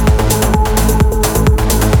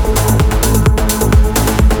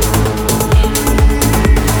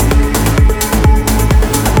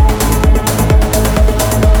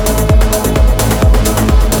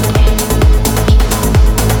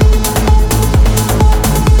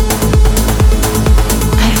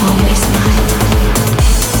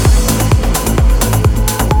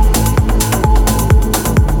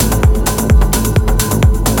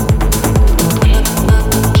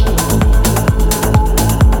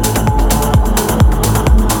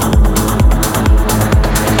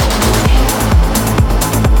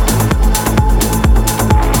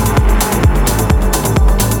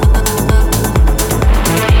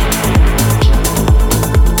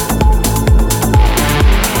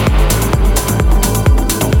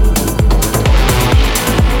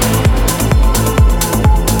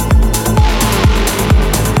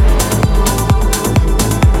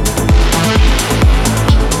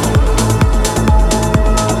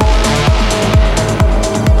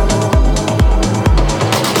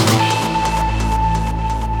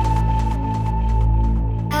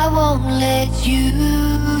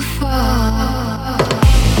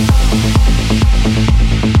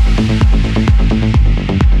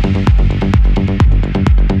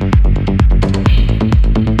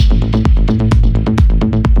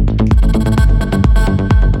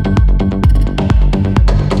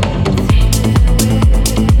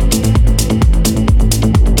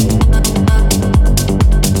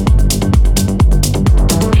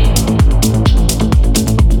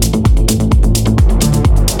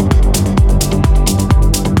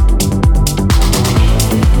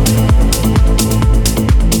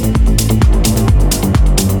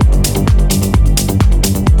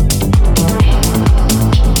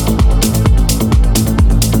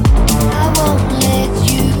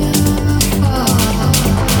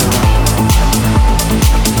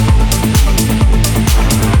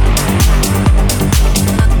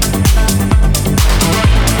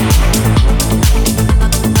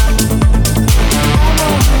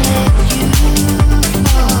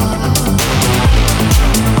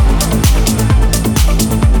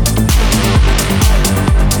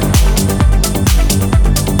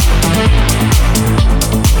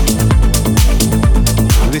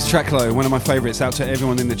 Tracklow, one of my favourites, out to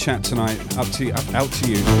everyone in the chat tonight. Out to you.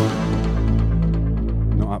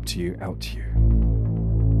 Not up to you, out to you.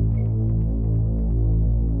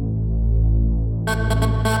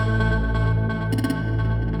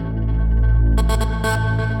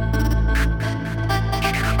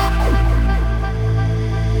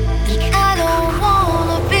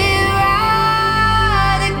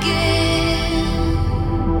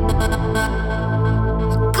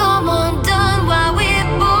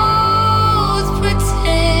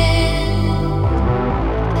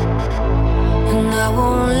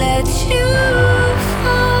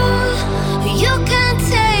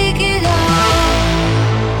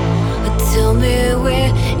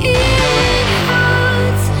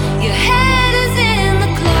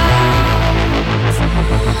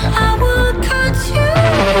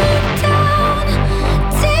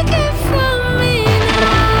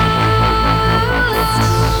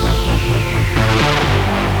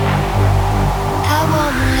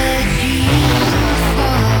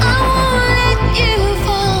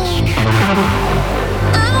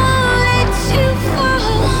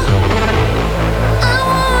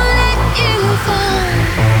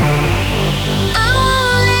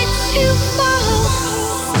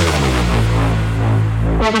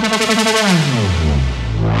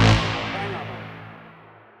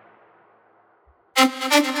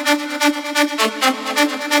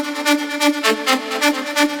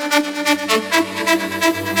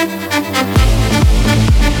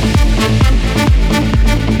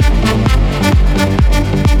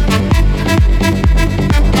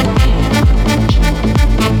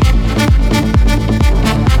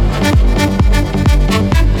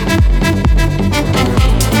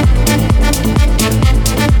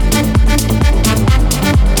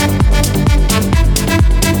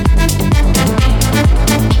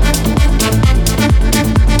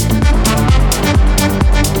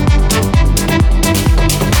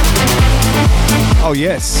 Oh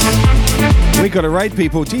yes, we got a raid,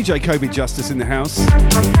 people. DJ Kobe Justice in the house.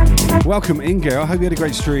 Welcome in, girl. Hope you had a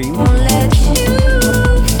great stream.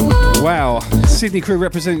 Wow, Sydney crew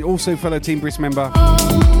representing, also fellow Team Brisk member.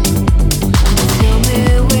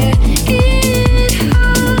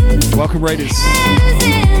 Welcome, Raiders.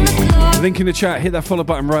 Link in the chat. Hit that follow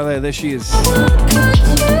button right there. There she is.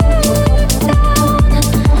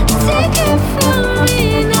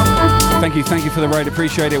 Thank you for the raid.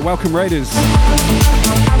 Appreciate it. Welcome, Raiders.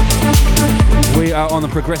 We are on the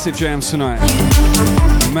progressive jams tonight.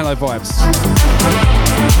 Mellow vibes.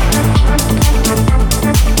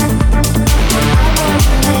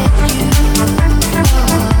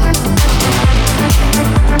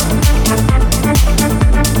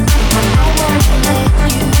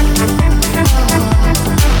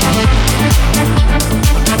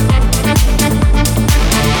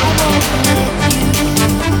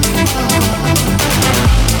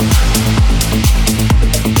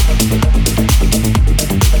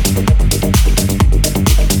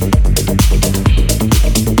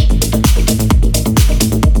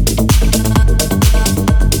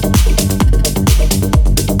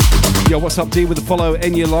 Yo, what's up, D, with the follow?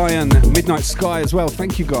 Enya Lion, Midnight Sky as well.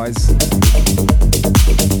 Thank you, guys.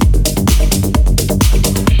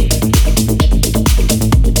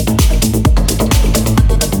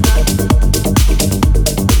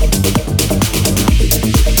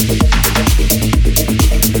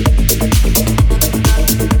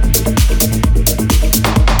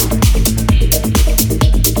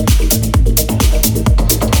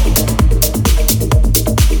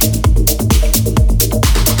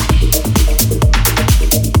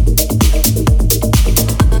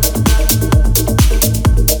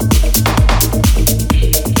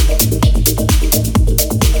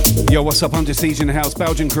 Yo, what's up? Under Siege in the house,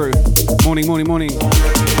 Belgian crew. Morning, morning, morning.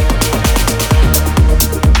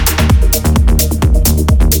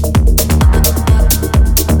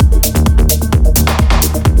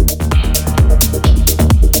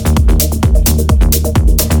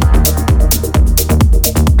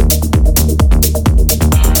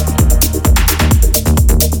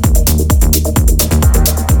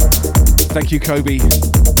 Thank you, Kobe.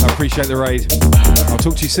 I appreciate the raid. I'll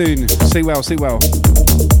talk to you soon. See well, see well.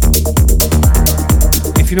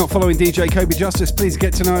 If you're not following DJ Kobe Justice, please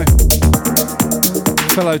get to know.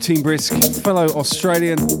 Fellow Team Brisk, fellow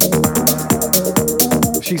Australian.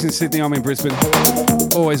 She's in Sydney, I'm in Brisbane.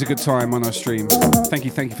 Always a good time on our stream. Thank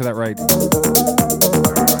you for that raid.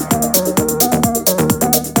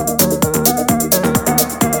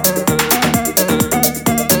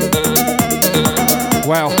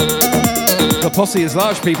 Wow, the posse is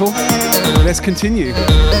large, people. Let's continue.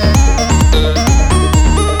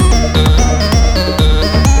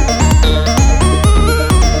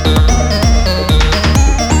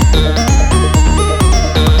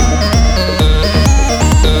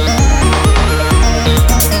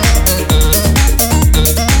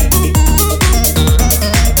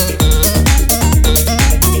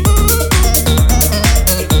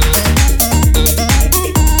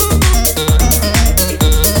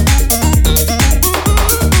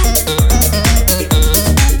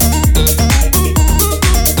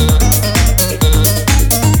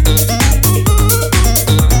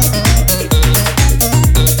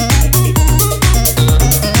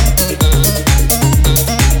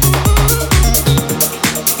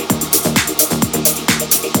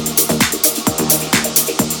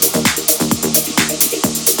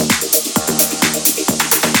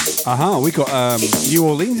 We got New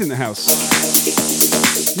Orleans in the house.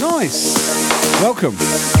 Nice. Welcome.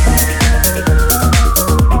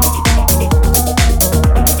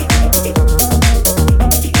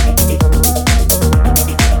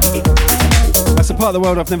 That's a part of the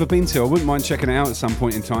world I've never been to. I wouldn't mind checking it out at some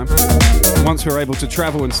point in time. Once we're able to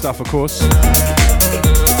travel and stuff, of course.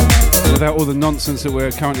 Without all the nonsense that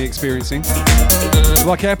we're currently experiencing.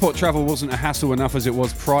 Like airport travel wasn't a hassle enough as it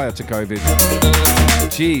was prior to COVID.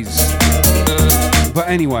 Jeez. But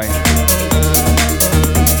anyway.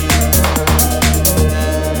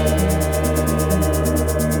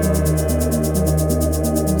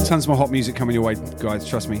 Tons more hot music coming your way, guys,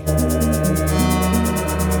 trust me.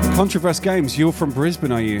 Controverse Games, you're from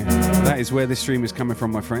Brisbane, are you? That is where this stream is coming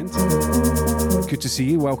from, my friend. Good to see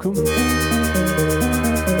you, welcome.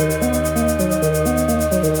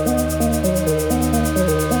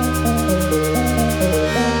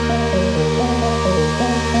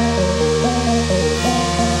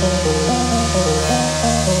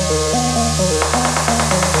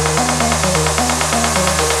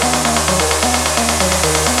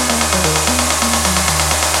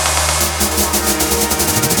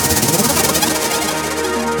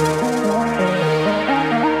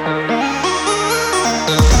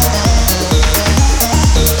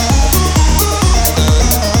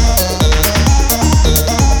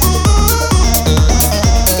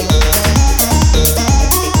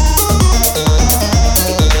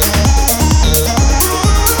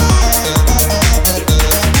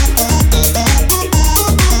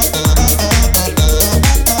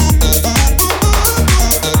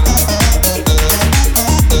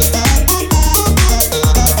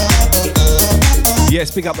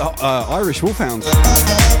 up the Irish Wolfhound.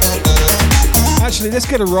 Actually, let's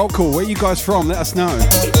get a roll call. Where are you guys from? Let us know.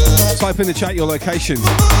 Type in the chat your location.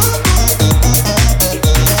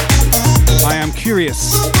 I am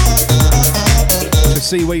curious to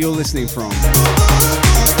see where you're listening from.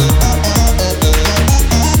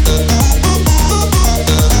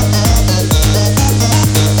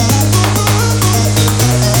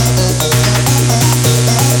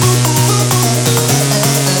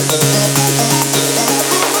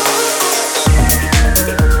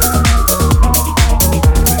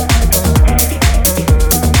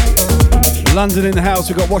 London in the house,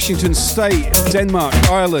 we've got Washington State, Denmark,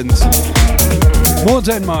 Ireland, more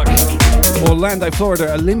Denmark, Orlando,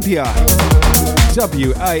 Florida, Olympia,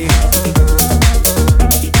 WA.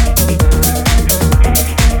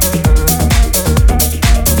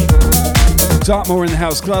 Dartmoor in the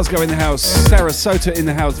house, Glasgow in the house, Sarasota in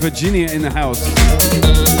the house, Virginia in the house.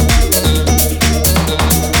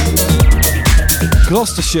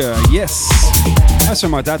 Gloucestershire, yes, that's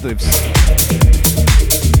where my dad lives.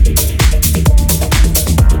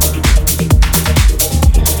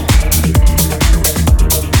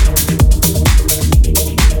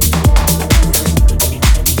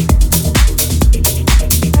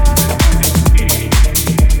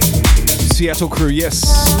 Seattle crew, yes.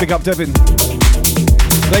 Big up Devin.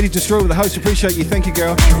 Lady Destroyer with the host, appreciate you. Thank you,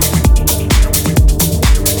 girl.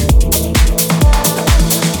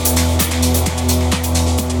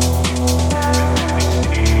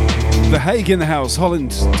 The Hague in the house, Holland,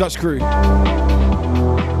 Dutch crew.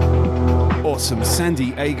 Awesome. San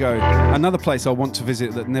Diego, another place I want to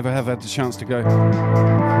visit that never have had the chance to go.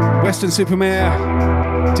 Western Supermare,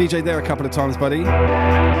 DJ there a couple of times, buddy.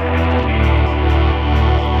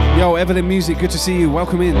 Yo, Evelyn Music, good to see you.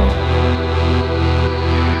 Welcome in.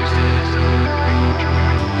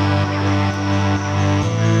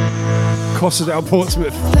 Costa del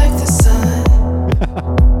Portsmouth. Like the sun,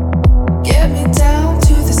 get me down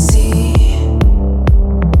to the sea,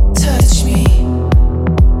 touch me,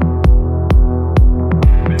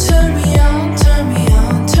 turn me on, turn me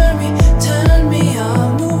on, turn me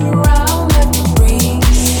on, move around like a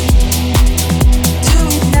breeze. Do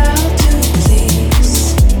it now, do it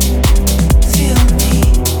please, feel me.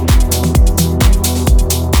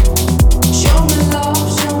 Show me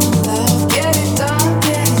love, get it done,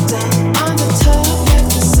 get it done. On the top like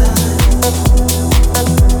the sun,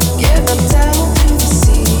 get me down to the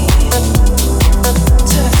sea,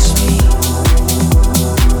 touch me,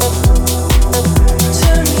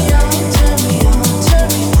 turn me on, turn me on,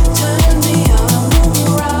 turn me on, move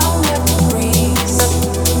around like a breeze.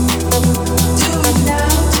 Do it now,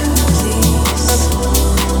 do it please, feel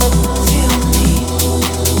me.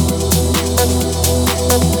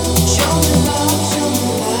 Show me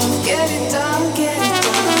love, get it done, get it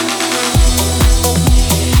done.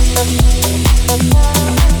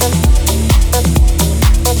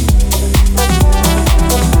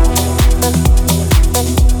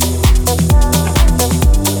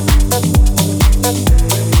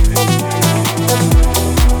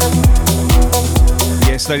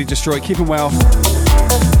 Yes, Lady Destroy, keep them well.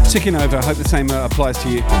 Ticking over, I hope the same applies to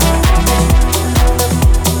you.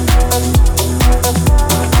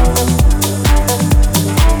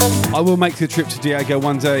 I will make the trip to Diego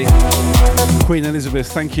one day. Queen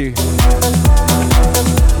Elizabeth, thank you.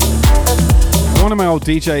 One of my old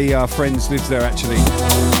DJ friends lives there actually.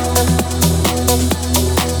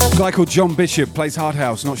 A guy called John Bishop plays Hard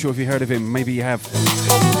House. Not sure if you heard of him. Maybe you have. On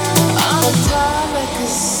the top like the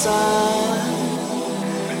sun,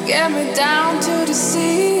 get me down to the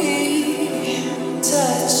sea,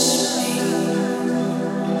 touch me,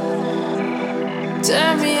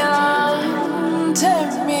 turn me on,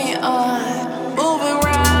 move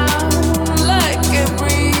around like a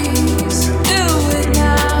breeze. Do it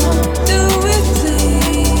now, do it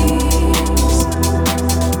please.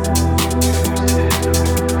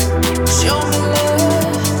 Show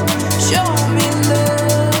me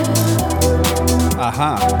love.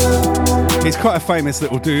 Aha. He's quite a famous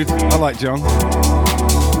little dude. I like John.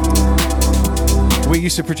 We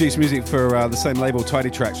used to produce music for the same label, Tidy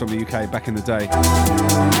Tracks, from the UK back in the day.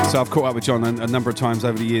 So I've caught up with John a number of times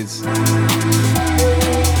over the years.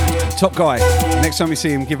 Top guy. Next time you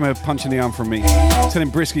see him, give him a punch in the arm from me. Tell him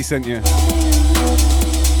Brisky sent you.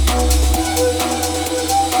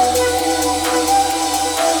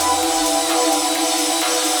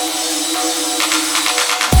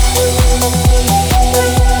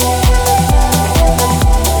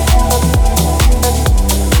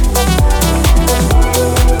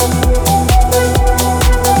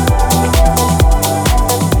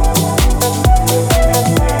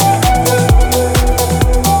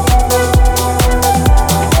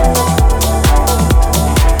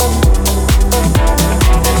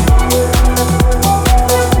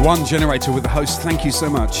 Generator with the host. Thank you so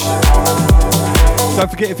much. Don't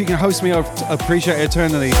forget, if you can host me, I'd appreciate it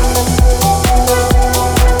eternally.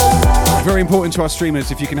 Very important to our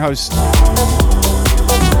streamers if you can host.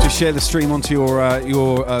 Just share the stream onto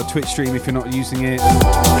your Twitch stream if you're not using it.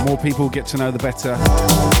 The more people get to know, the better.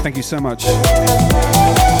 Thank you so much.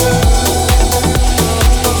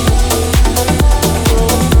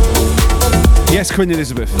 Yes, Quinn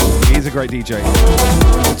Elizabeth. He is a great DJ.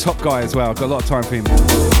 A top guy as well. I've got a lot of time for him.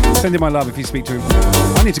 Send him my love if you speak to him.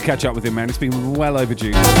 I need to catch up with him, man. It's been well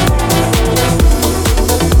overdue.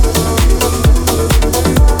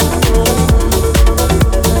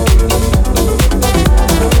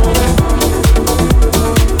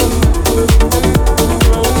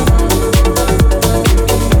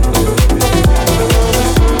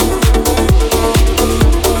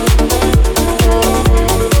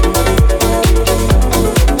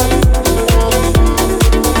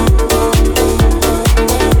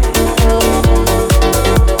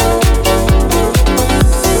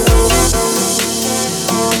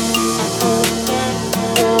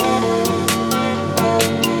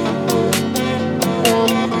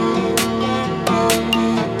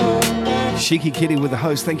 Cheeky Kitty with the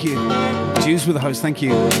host, thank you. Juice with the host, thank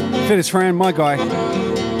you. Phyllis Fran, my guy.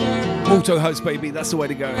 Auto host, baby, that's the way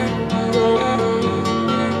to go.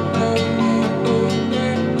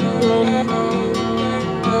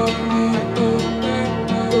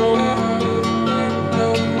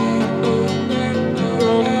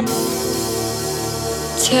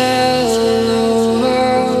 Tell the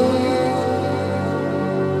world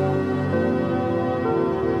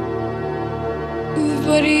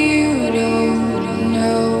but you don't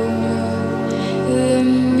know the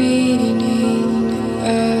meaning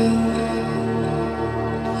of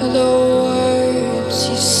the words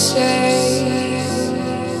you say.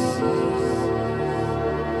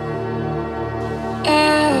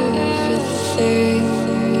 Everything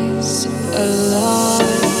is a lie.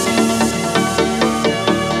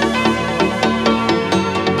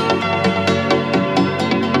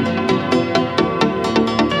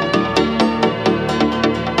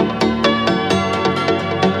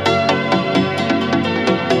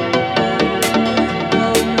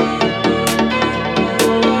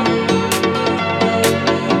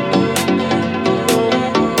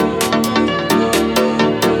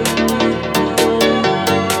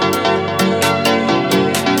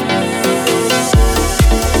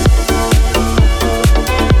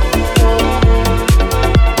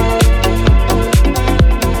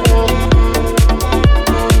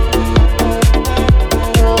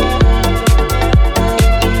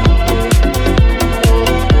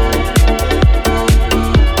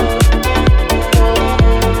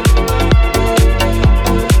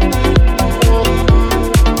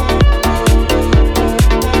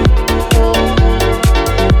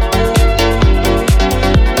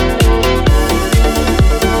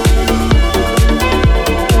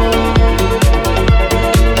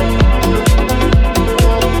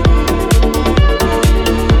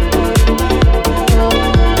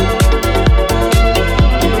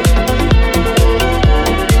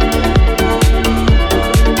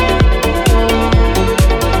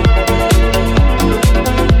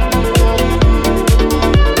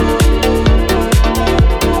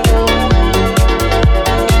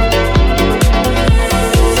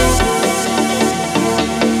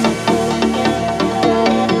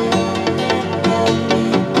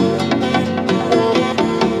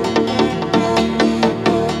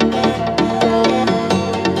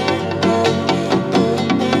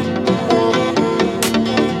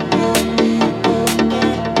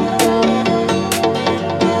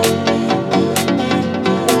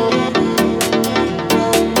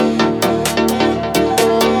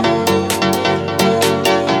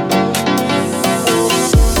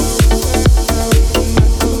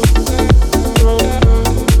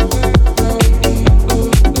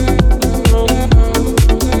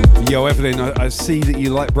 I see that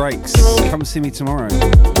you like breaks. Come see me tomorrow.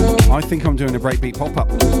 I think I'm doing a breakbeat pop-up.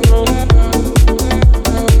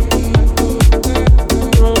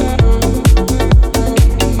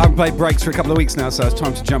 I haven't played breaks for a couple of weeks now, so it's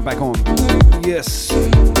time to jump back on. Yes.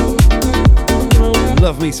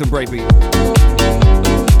 Love me some breakbeat.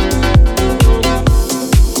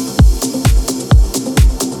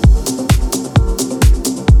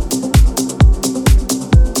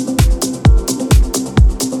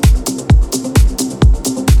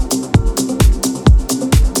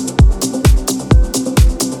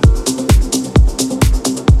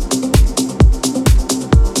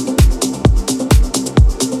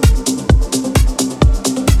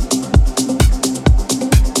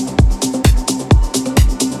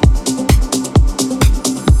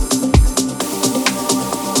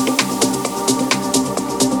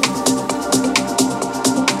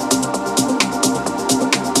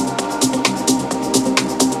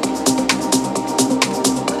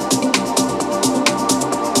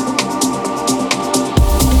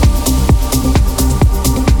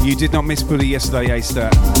 did not miss Bully yesterday,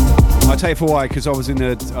 A-Stat. I'll tell you for why, because I was in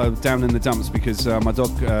the down in the dumps because my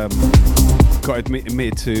dog got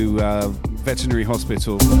admitted to veterinary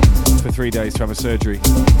hospital for 3 days to have a surgery,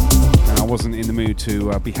 and I wasn't in the mood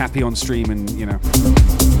to be happy on stream, and you know.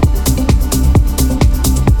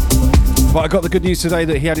 But I got the good news today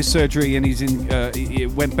that he had his surgery and he's in.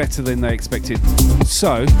 It went better than they expected.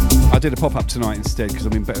 So I did a pop-up tonight instead because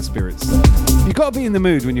I'm in better spirits. You've got to be in the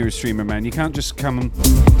mood when you're a streamer, man. You can't just come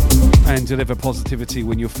and deliver positivity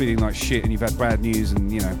when you're feeling like shit and you've had bad news, and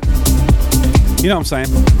you know what I'm saying.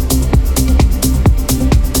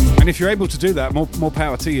 And if you're able to do that, more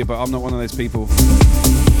power to you. But I'm not one of those people.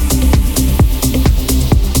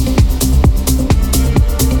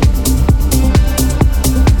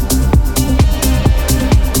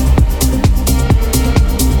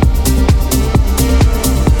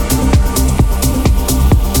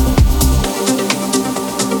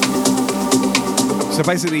 So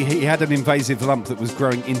basically, he had an invasive lump that was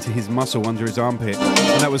growing into his muscle under his armpit,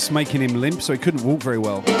 and that was making him limp, so he couldn't walk very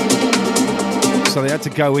well. So they had to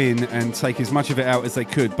go in and take as much of it out as they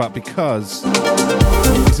could, but because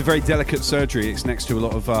it's a very delicate surgery, it's next to a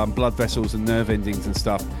lot of blood vessels and nerve endings and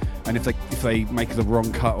stuff, and if they make the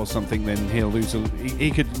wrong cut or something, then he'll lose. He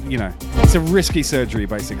could, you know, it's a risky surgery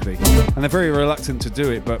basically, and they're very reluctant to do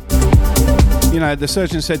it. But you know, the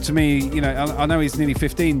surgeon said to me, you know, I know he's nearly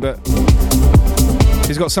 15, but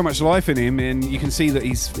he's got so much life in him, and you can see that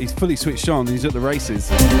he's fully switched on. He's at the races,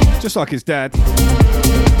 just like his dad.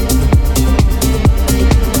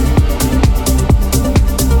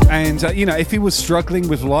 And you know, if he was struggling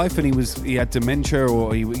with life and he had dementia,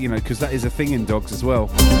 or you know, because that is a thing in dogs as well,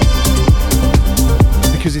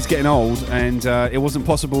 because he's getting old, and it wasn't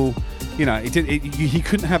possible. You know, he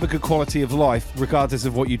couldn't have a good quality of life regardless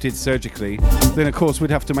of what you did surgically. Then, of course,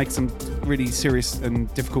 we'd have to make some really serious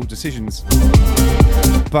and difficult decisions.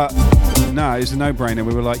 But no, it was a no-brainer.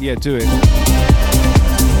 We were like, yeah, do it.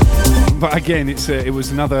 But again, it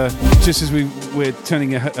was another, just as we're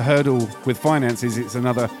turning a hurdle with finances, it's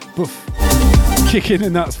another boof, kick in the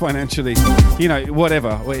nuts financially. You know,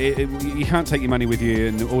 whatever. You can't take your money with you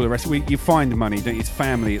and all the rest. You find money, don't you? It's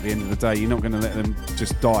family at the end of the day. You're not going to let them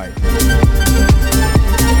just die.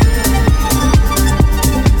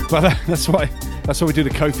 But that's why we do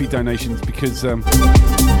the Ko-fi donations, because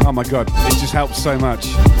oh my god, it just helps so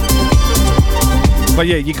much. But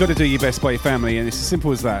yeah, you got to do your best by your family, and it's as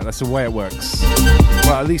simple as that. That's the way it works.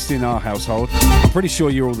 Well, at least in our household. I'm pretty sure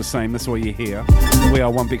you're all the same. That's why you're here. We are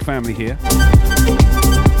one big family here.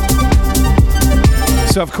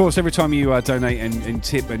 So, of course, every time you donate and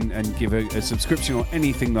tip and give a subscription or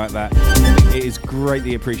anything like that, it is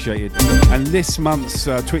greatly appreciated. And this month's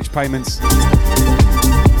Twitch payments,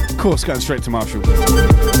 of course, going straight to Marshall.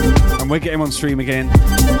 And we're getting him on stream again.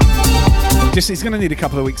 He's going to need a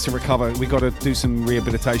couple of weeks to recover. We've got to do some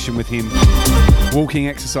rehabilitation with him. Walking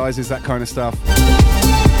exercises, that kind of stuff.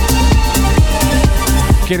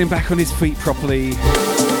 Get him back on his feet properly.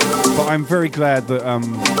 But I'm very glad that,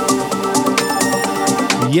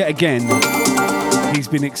 yet again, he's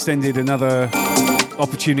been extended another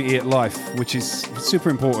opportunity at life, which is super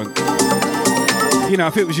important. You know,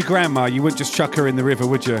 if it was your grandma, you wouldn't just chuck her in the river,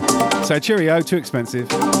 would you? So cheerio, too expensive.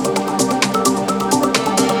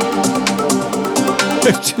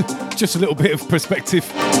 Just a little bit of perspective.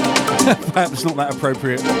 Perhaps not that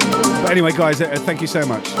appropriate. But anyway, guys, thank you so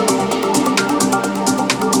much.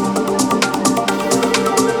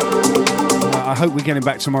 I hope we get him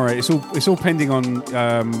back tomorrow. It's all pending on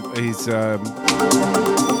his, I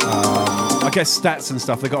guess, stats and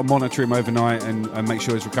stuff. They've got to monitor him overnight and make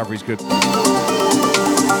sure his recovery's good.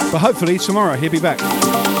 But hopefully tomorrow he'll be back.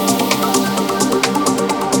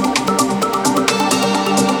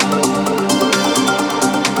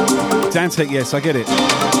 Dantec, yes, I get it.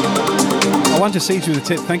 I want to see you with a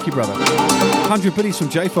tip. Thank you, brother. 100 biddies from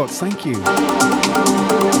J-Fox. Thank you.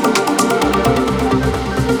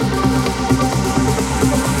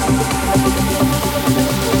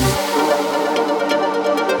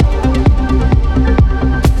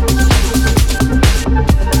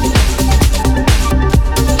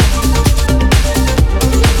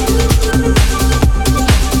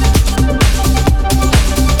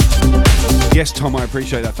 Yes, Tom, I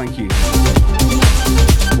appreciate that. Thank you.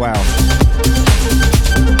 Wow.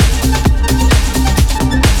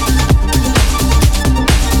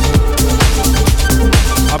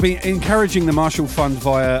 I've been encouraging the Marshall Fund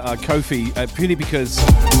via Ko-fi purely because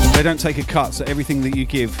they don't take a cut, so everything that you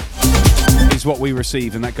give is what we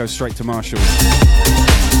receive, and that goes straight to Marshall.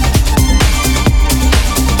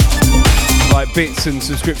 Like bits and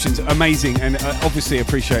subscriptions, amazing and obviously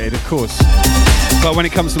appreciated, of course. But when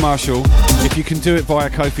it comes to Marshall, if you can do it via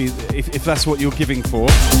Ko-fi, if that's what you're giving for,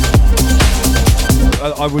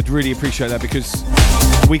 I would really appreciate that, because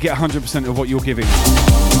we get 100% of what you're giving.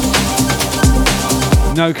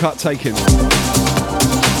 No cut taken.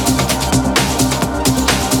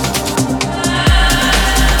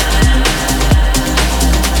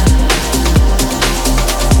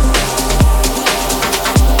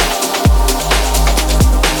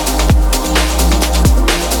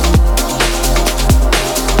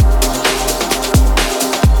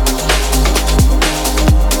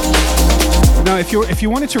 Now, if you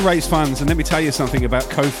wanted to raise funds, and let me tell you something about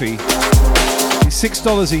Ko-fi,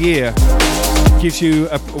 $6 a year gives you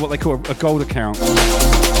what they call a gold account.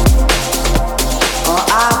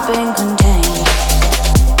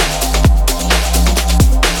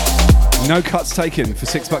 No cuts taken for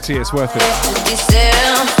 $6 a year. It's worth it.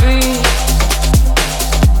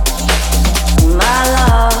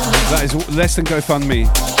 That is less than GoFundMe.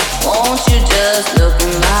 Won't you just look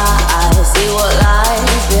in my eyes, see what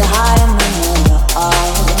lies behind the mirror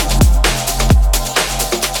of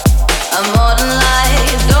a modern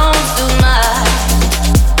life don't suit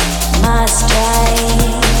my stripes.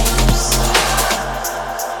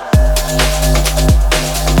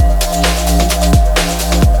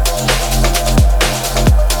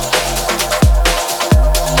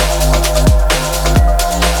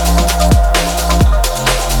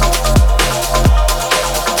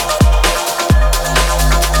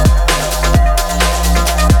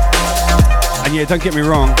 Yeah, don't get me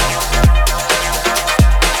wrong.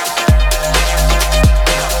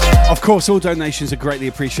 Of course, all donations are greatly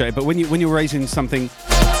appreciated, but when you're raising something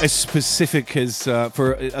as specific as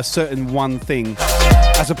for a certain one thing,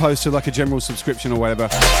 as opposed to like a general subscription or whatever,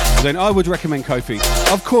 then I would recommend Ko-fi.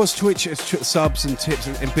 Of course, Twitch subs and tips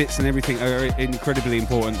and bits and everything are incredibly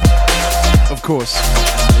important. Of course,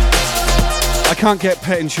 I can't get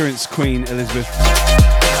pet insurance, Queen Elizabeth.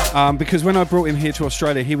 Because when I brought him here to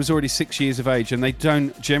Australia, he was already 6 years of age, and they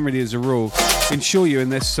don't generally, as a rule, insure you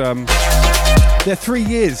unless they're 3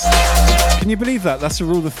 years. Can you believe that? That's a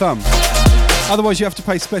rule of thumb. Otherwise, you have to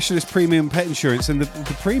pay specialist premium pet insurance, and the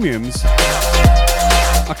premiums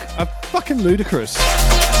are fucking ludicrous.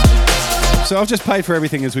 So I've just paid for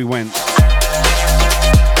everything as we went.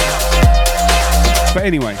 But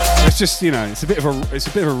anyway, it's just, you know, it's a bit of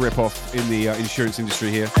a rip-off in the insurance industry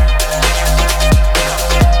here.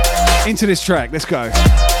 Into this track, let's go.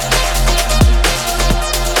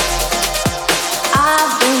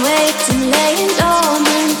 I've been waiting, laying on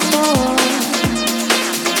the floor.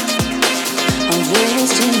 I'm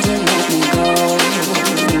wishing to let me go.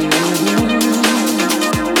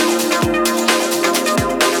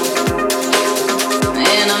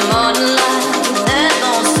 In a modern life that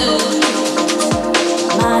don't suit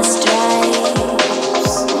my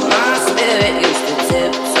stripes, my spirit used to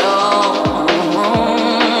tiptoe.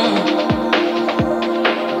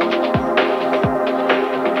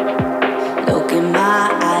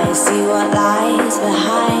 See what lies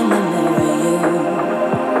behind the mirror,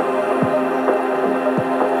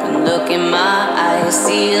 you can look in my eyes,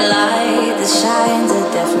 see a light that shines a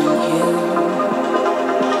different hue.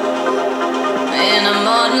 In a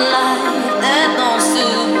modern life that don't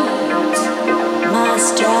suit my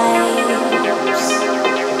stripes.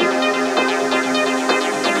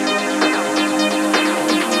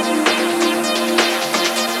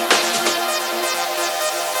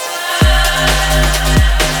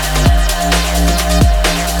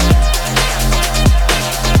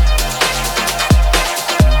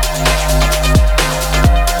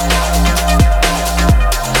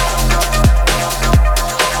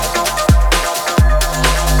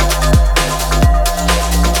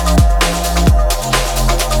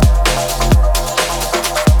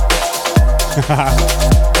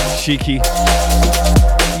 Cheeky.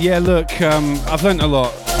 Yeah, look, I've learnt a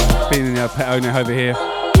lot being a pet owner over here.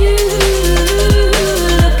 You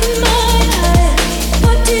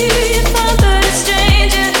might be the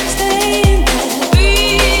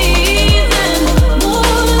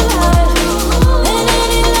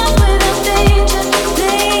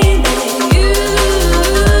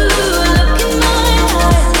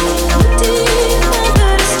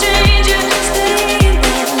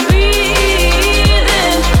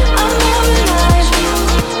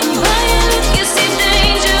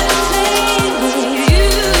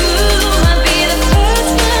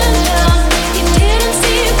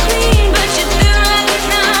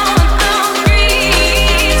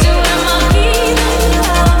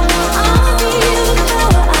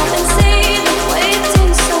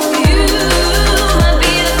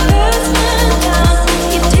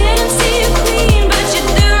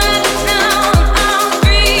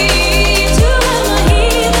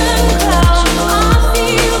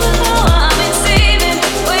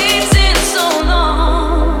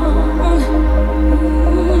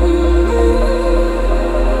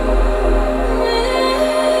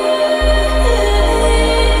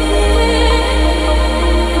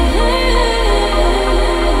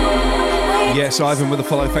Yes, Ivan with a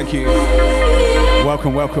follow, thank you.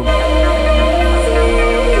 Welcome, welcome. In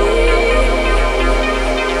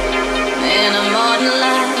a modern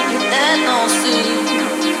life that don't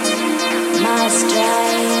suit my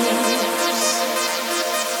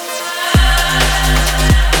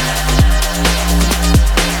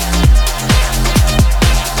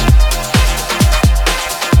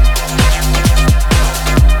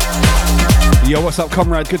stripes. Yo, what's up,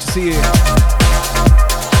 comrade? Good to see you.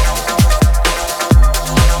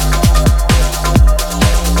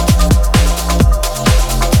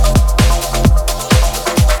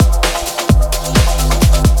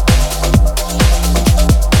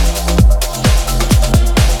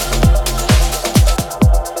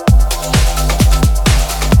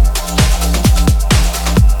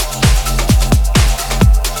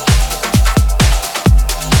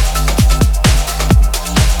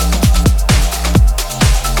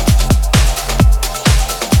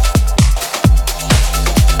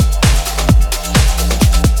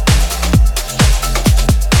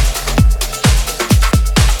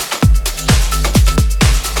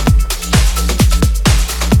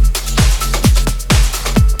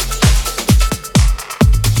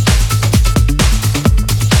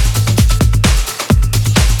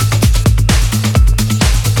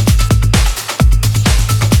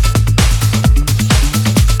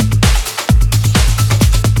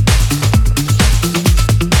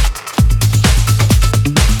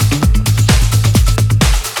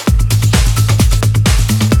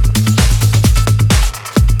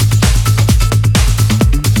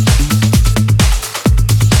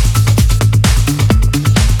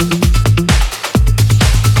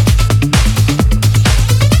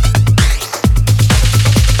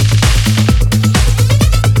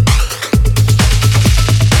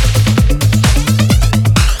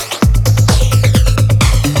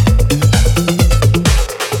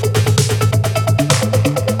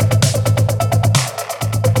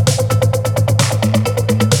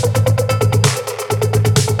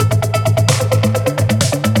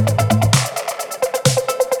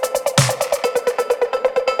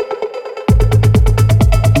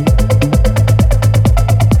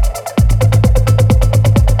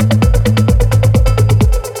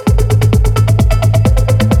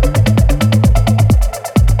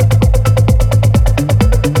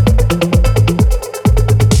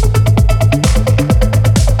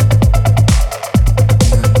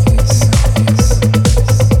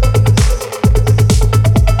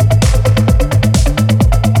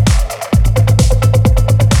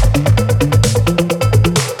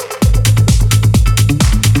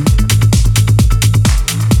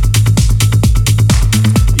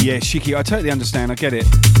 Shiki, I totally understand, I get it.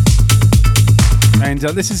 And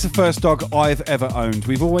this is the first dog I've ever owned.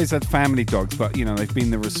 We've always had family dogs, but you know, they've been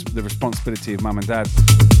the responsibility of mum and dad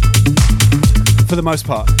for the most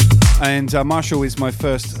part. And Marshall is my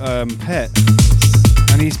first pet,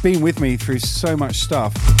 and he's been with me through so much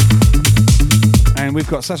stuff. And we've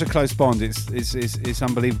got such a close bond. It's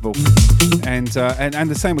unbelievable. And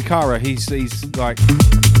the same with Kara. He's like.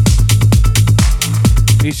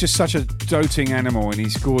 He's just such a doting animal, and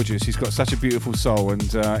he's gorgeous. He's got such a beautiful soul, and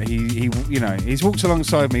he's walked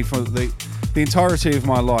alongside me for the entirety of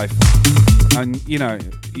my life. And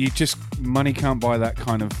money can't buy that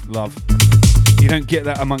kind of love. You don't get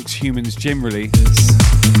that amongst humans generally.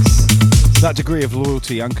 That degree of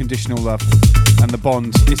loyalty, unconditional love, and the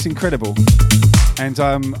bond, it's incredible. And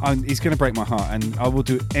he's going to break my heart, and I will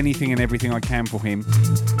do anything and everything I can for him,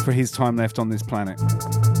 for his time left on this planet.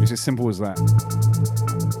 It's as simple as that.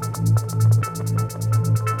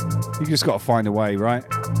 You just got to find a way, right?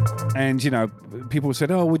 And, people said,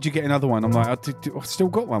 oh, would you get another one? I'm like, I've still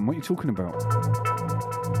got one. What are you talking about?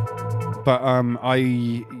 But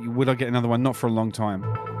would I get another one? Not for a long time.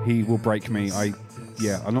 He will break me.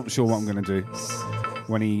 I'm not sure what I'm going to do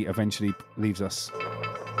when he eventually leaves us.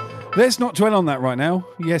 Let's not dwell on that right now.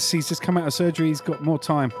 Yes, he's just come out of surgery. He's got more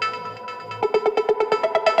time.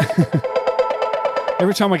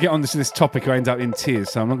 Every time I get on this topic, I end up in tears,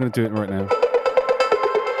 so I'm not going to do it right now.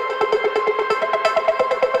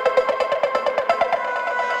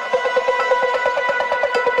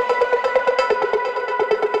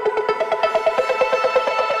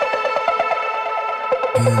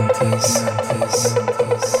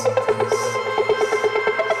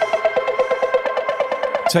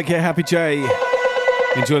 Take care, Happy J.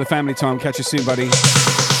 Enjoy the family time. Catch you soon, buddy.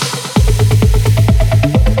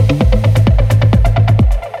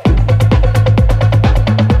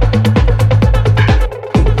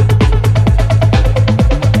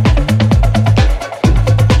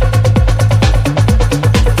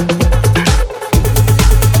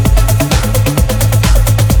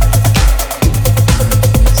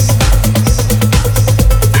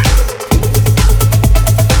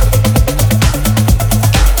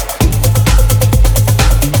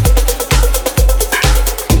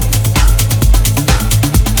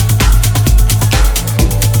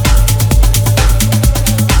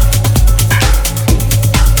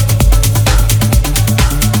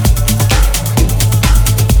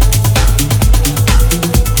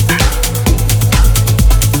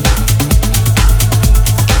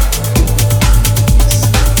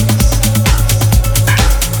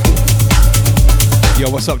 Yo,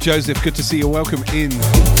 what's up, Joseph? Good to see you. Welcome in.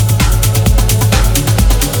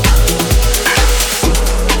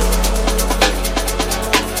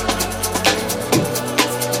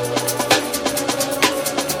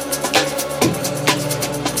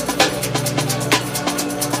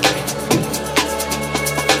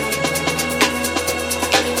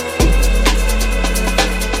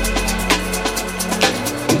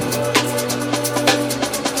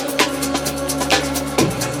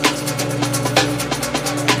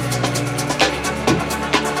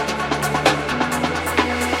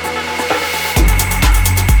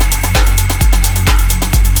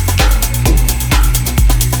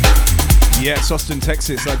 Austin,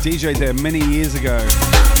 Texas. I DJ'd there many years ago.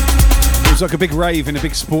 It was like a big rave in a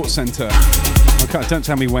big sports center. Don't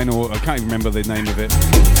tell me when, or I can't even remember the name of it.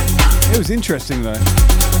 It was interesting though.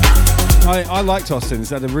 I liked Austin.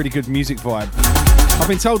 It's had a really good music vibe. I've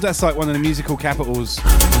been told that's like one of the musical capitals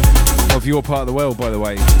of your part of the world, by the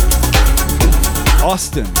way.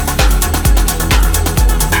 Austin.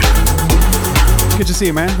 Good to see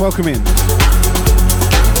you, man. Welcome in.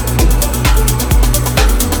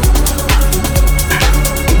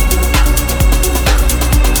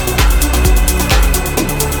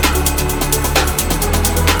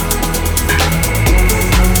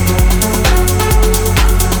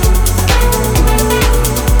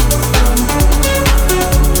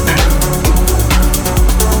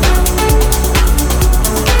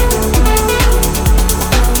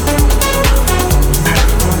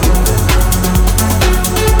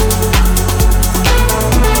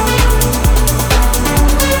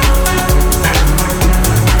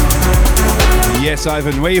 Yes,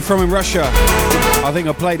 Ivan, where are you from in Russia? I think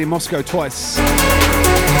I played in Moscow twice.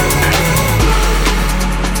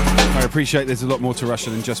 I appreciate there's a lot more to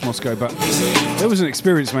Russia than just Moscow, but it was an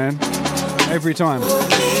experience, man. Every time.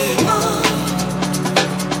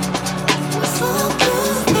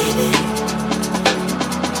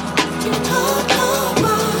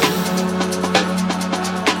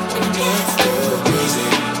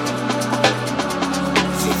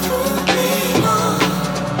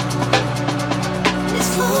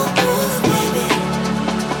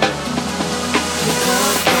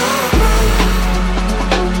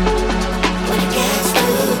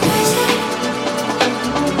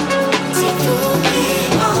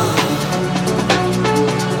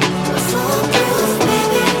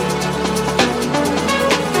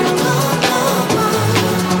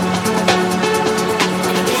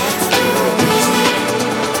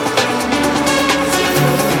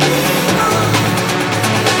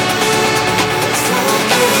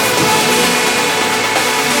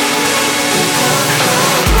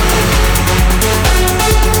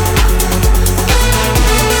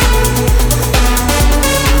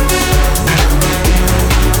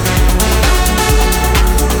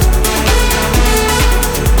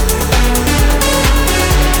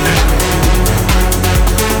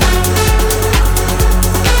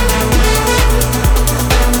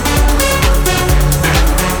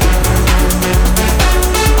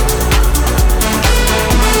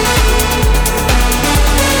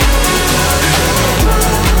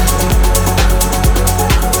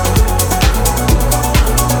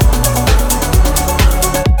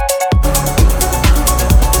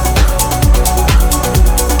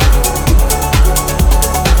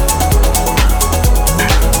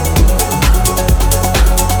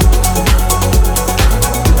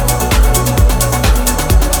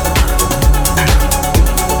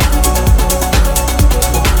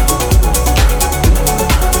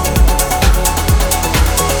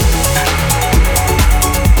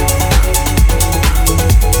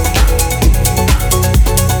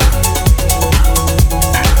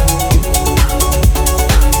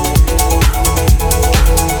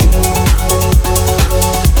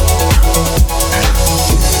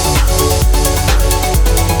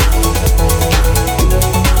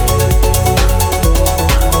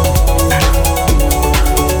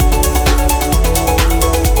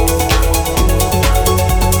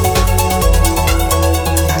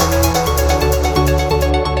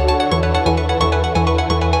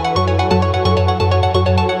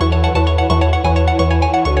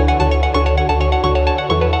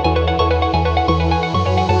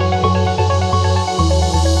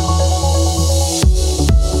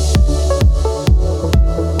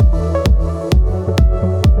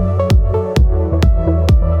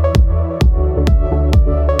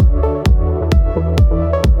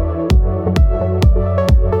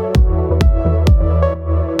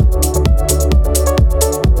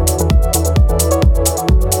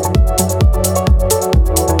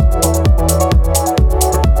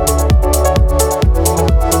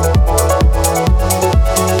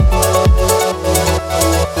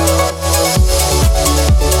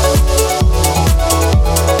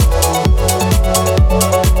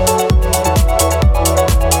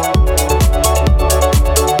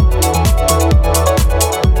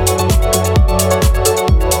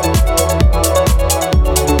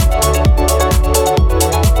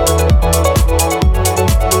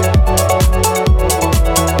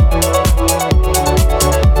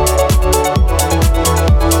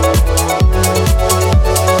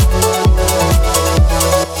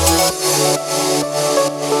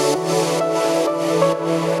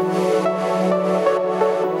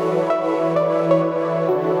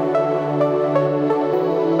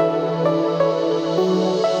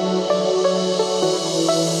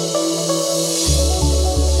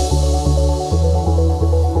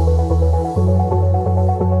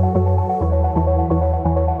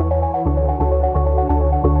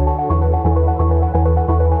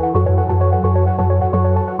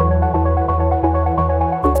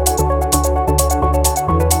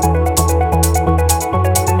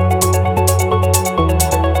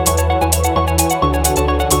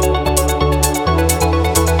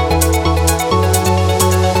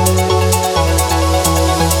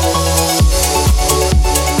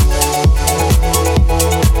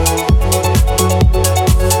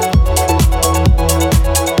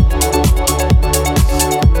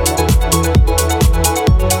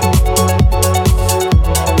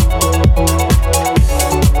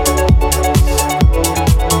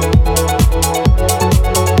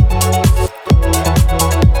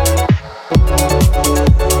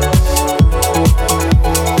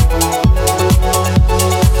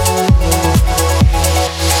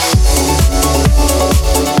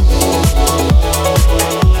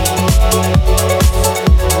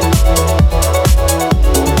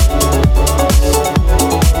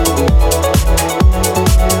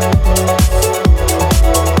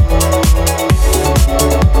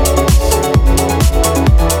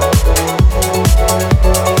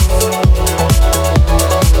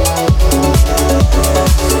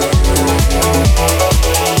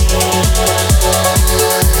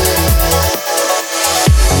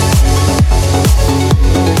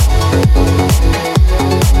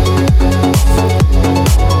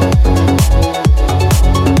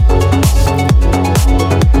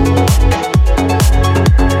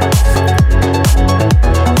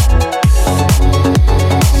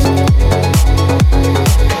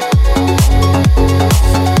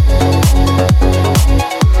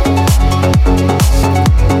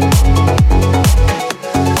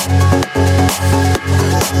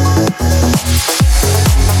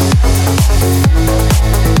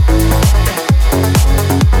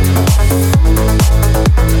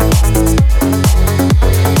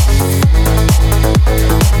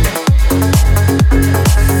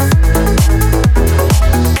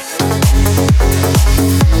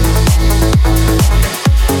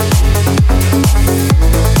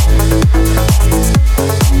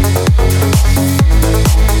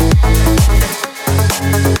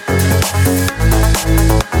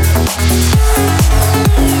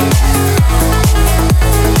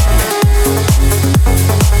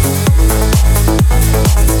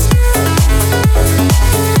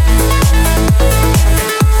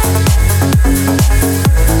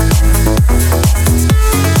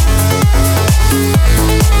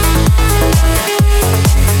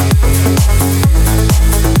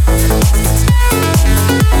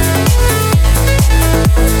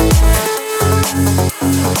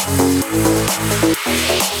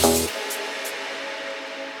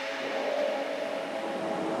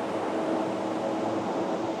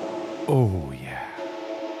 Oh, yeah.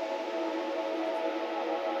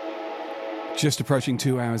 Just approaching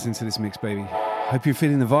 2 hours into this mix, baby. Hope you're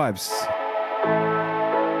feeling the vibes.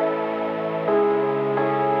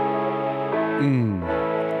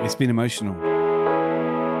 It's been emotional.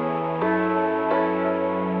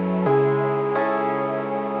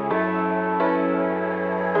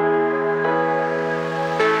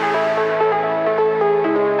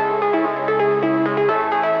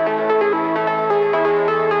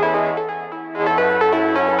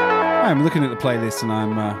 I'm looking at the playlist and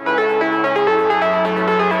I'm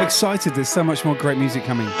excited. There's so much more great music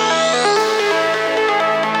coming.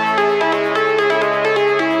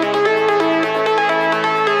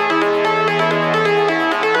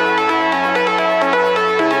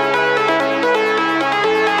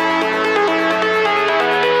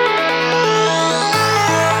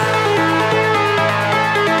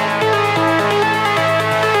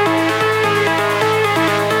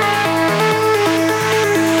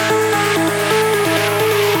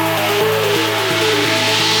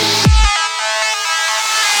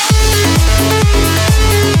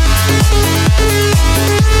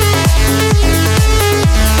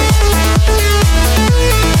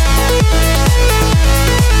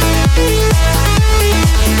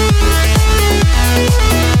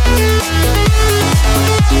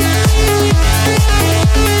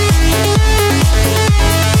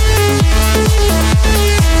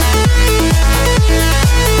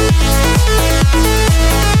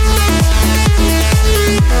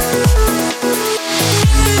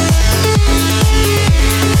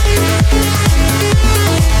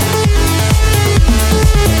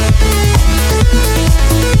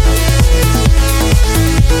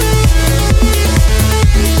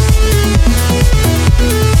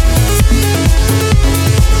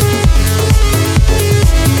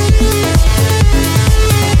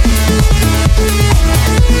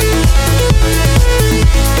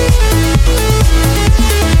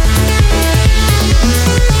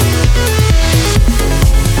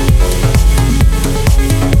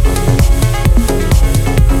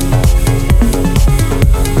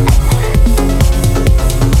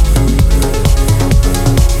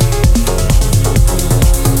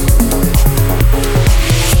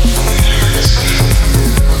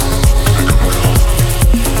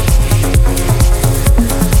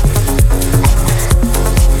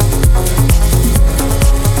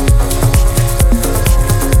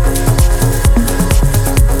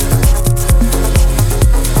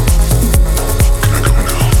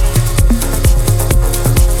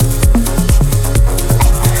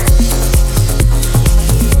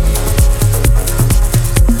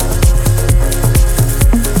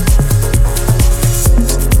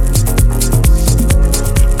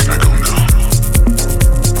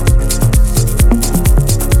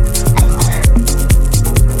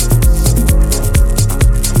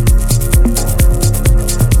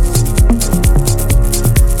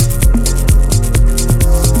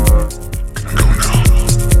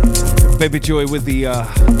 Baby Joy with the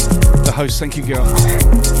host. Thank you, girl.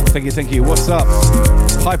 Thank you. What's up?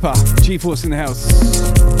 Hyper, G-Force in the house.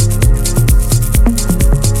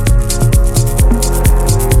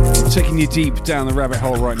 I'm taking you deep down the rabbit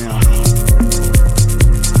hole right now.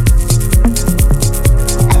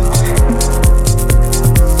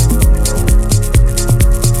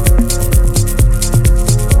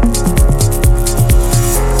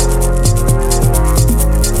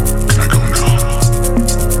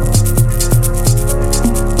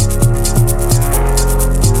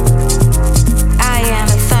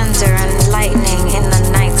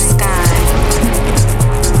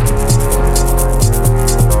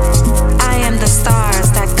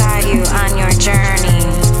 Guide you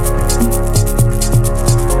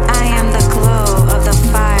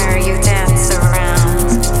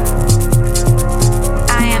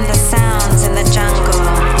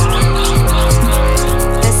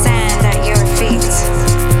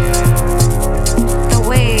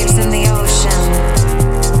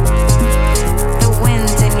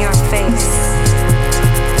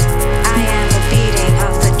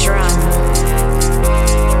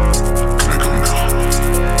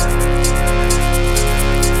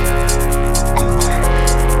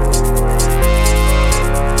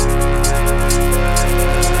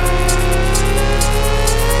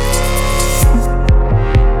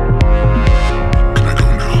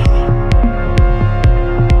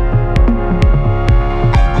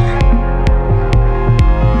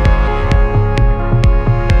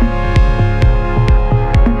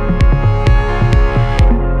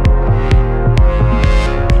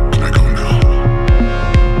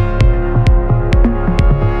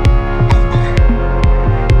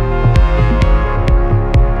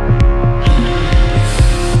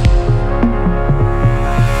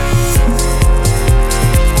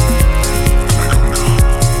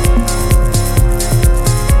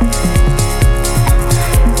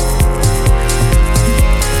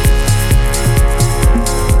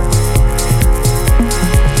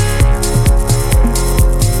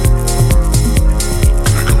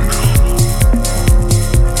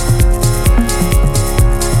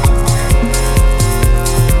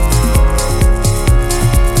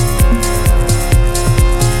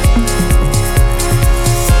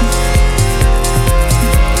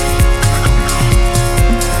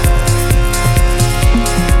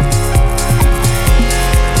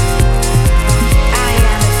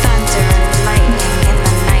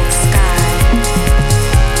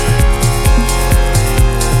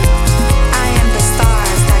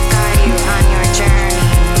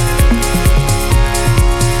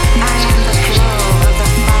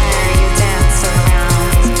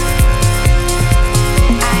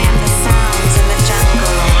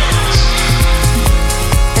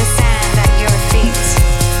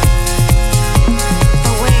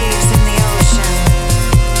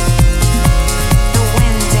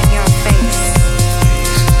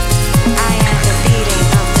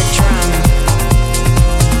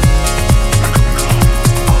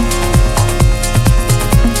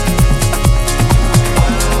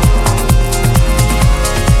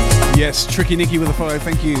Yes, Tricky Nicky with a follow,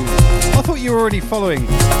 thank you. I thought you were already following.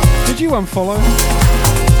 Did you unfollow?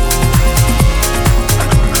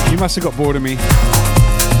 You must have got bored of me.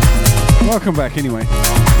 Welcome back anyway.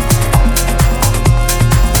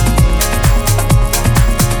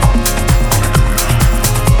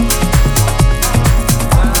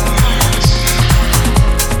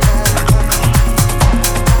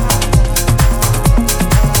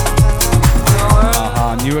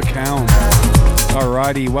 New account.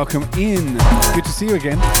 Alrighty, welcome in. Good to see you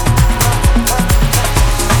again.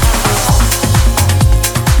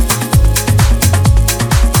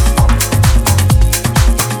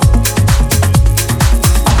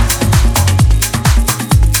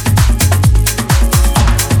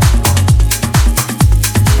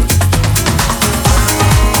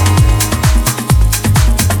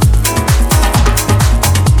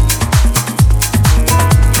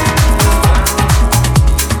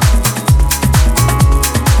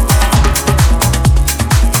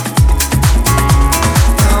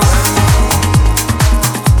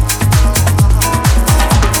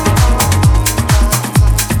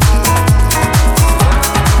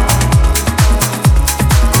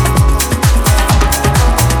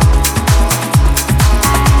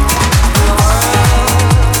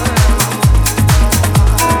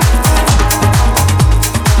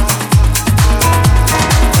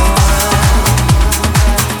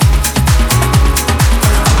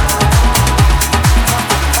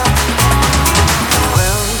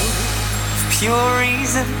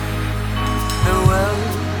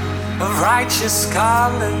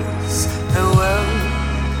 Scholars, the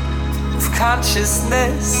world of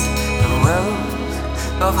consciousness, the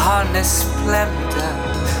world of harness splendor,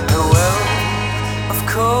 the world of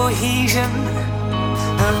cohesion,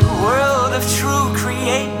 the world of true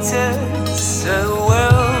creators, the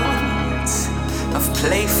world of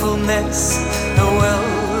playfulness, the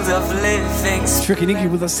world of living. Tricky Nicky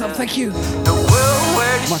with a sub, thank you. The world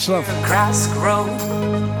where much love. Grass grows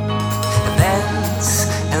and bends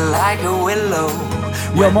like a willow.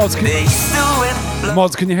 Yo, Mods,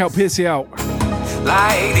 can you help Piercy out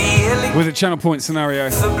like with a channel point scenario?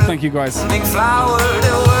 Thank you, guys.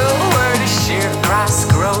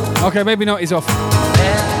 Okay, maybe not. He's off.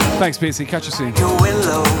 Thanks, Piercy. Catch you soon.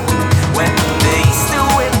 When the east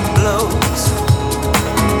wind blows,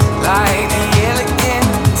 like the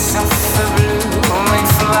elegance of a blooming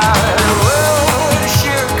flower, the world where the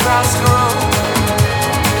sheer grass grows.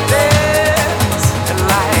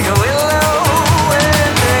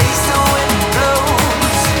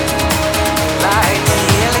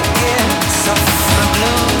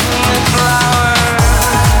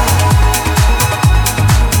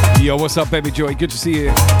 Yo, what's up, baby Joy? Good to see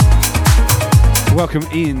you. Welcome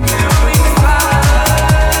in.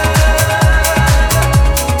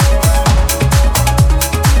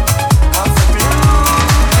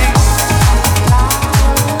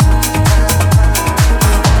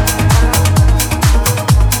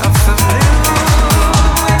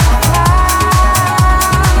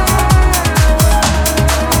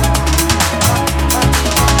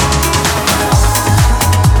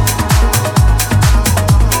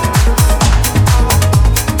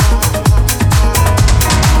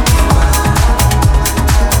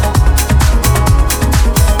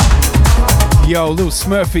 Yo, little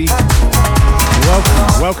Smurfy.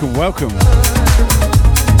 Welcome.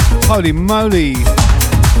 Holy moly.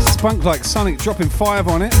 Spunk like Sonic dropping 5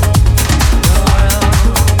 on it.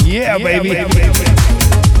 Yeah, baby.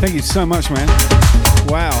 Thank you so much, man.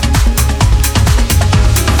 Wow.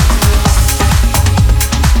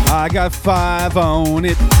 I got 5 on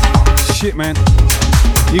it. Shit, man.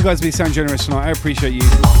 You guys be sound generous tonight. I appreciate you.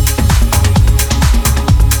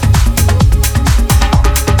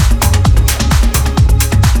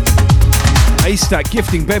 A-Stack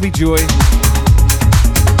gifting Baby Joy.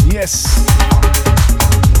 Yes.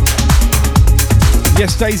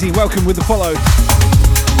 Yes, Daisy, welcome with the follow.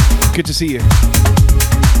 Good to see you.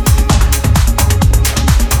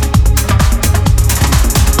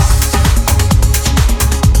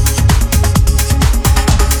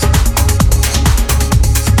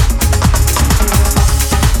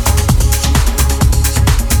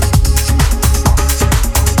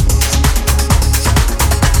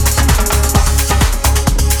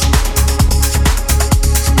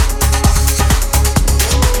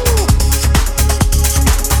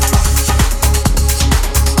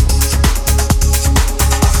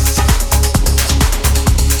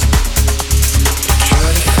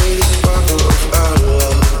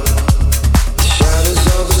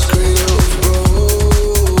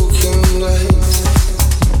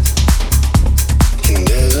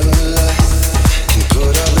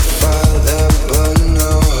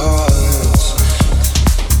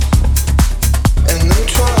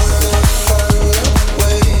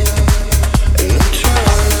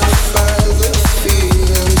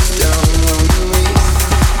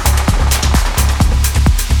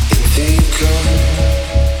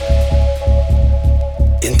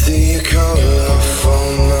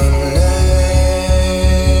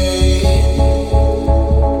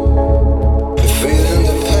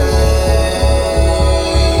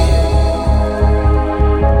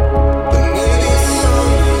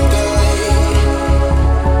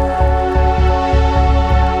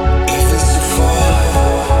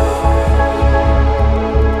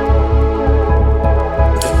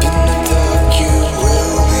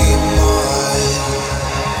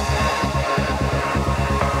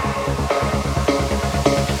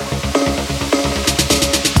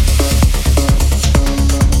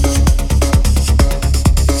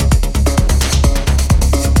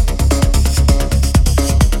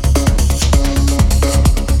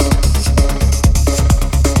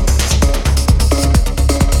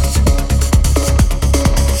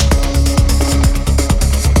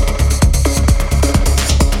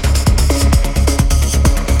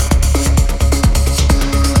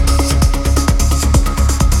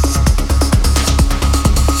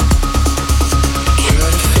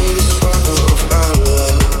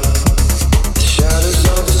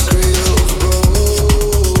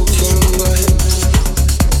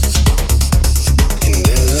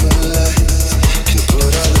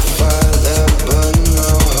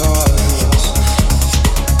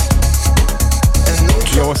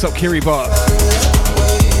 What's up, Kiribot?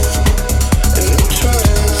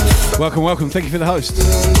 Welcome, welcome. Thank you for the host.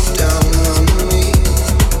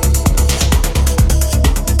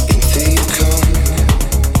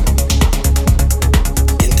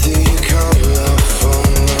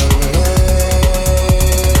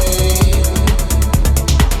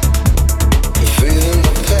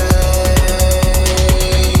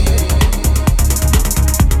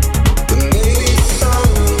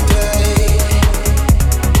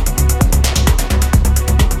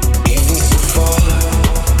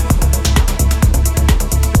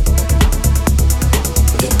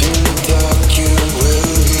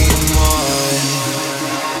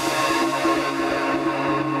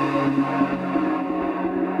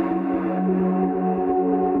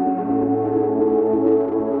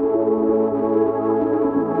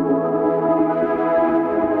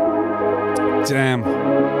 Damn.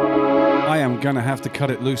 I am gonna have to cut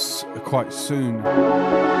it loose quite soon.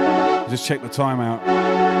 Just check the time out.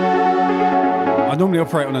 I normally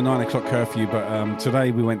operate on a 9 o'clock curfew, but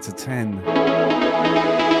today we went to 10.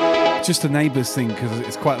 Just a neighbours thing, because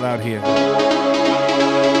it's quite loud here.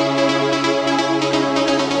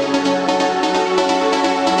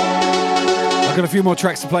 I've got a few more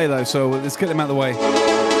tracks to play though, so let's get them out of the way.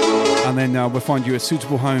 And then we'll find you a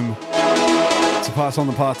suitable home to pass on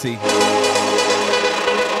the party.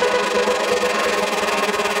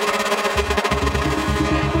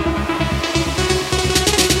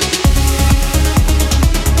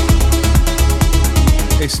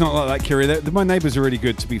 It's not like that, Kiri. My neighbours are really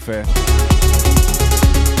good, to be fair.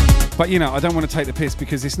 But, you know, I don't want to take the piss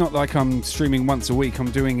because it's not like I'm streaming once a week. I'm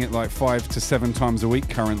doing it like 5 to 7 times a week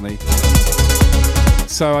currently.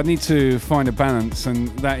 So I need to find a balance, and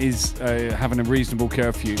that is having a reasonable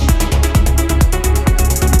curfew.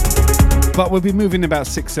 But we'll be moving in about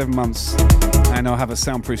 6-7 months, and I'll have a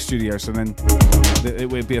soundproof studio, so then it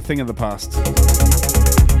will be a thing of the past.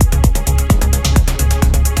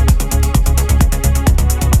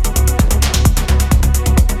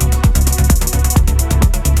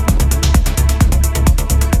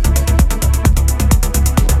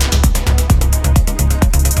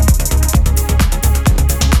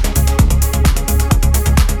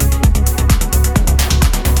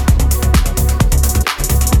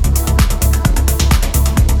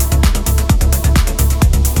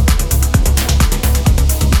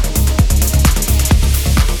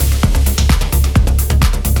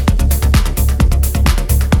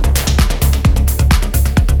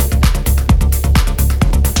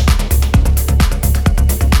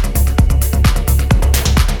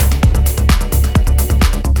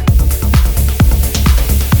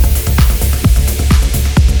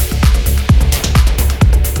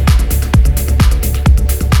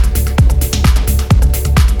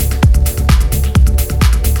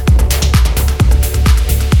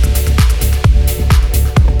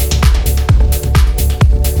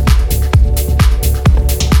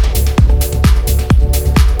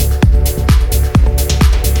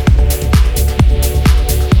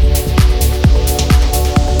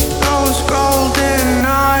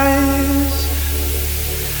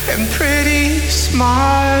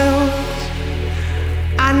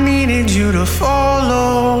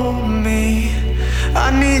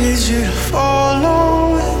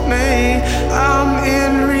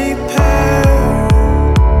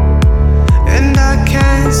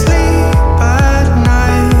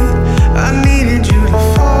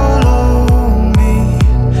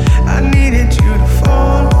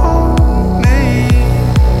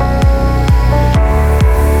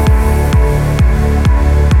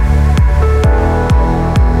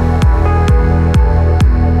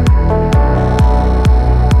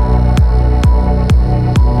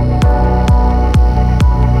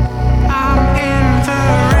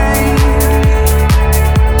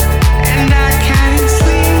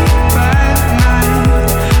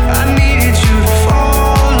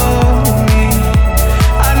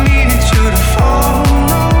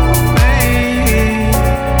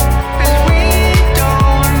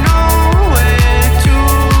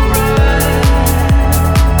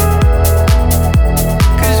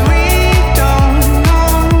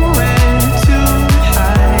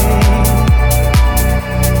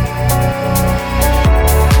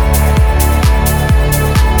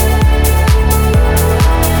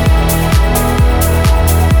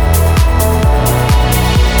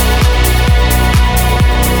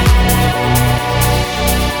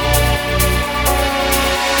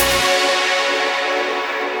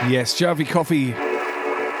 Yes, Jarvie Coffee.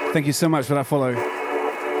 Thank you so much for that follow.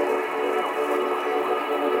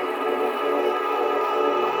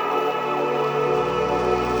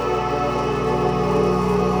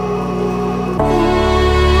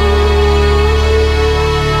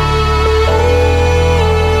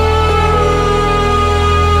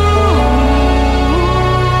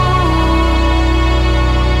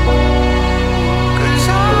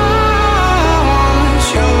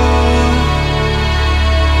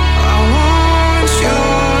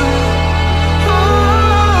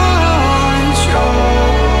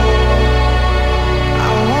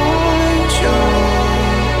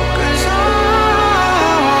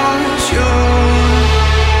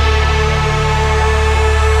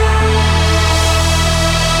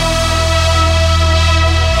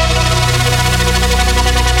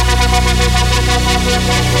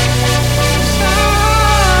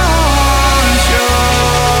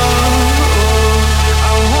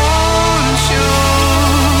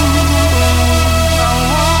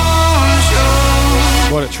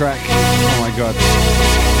 track. Oh my god.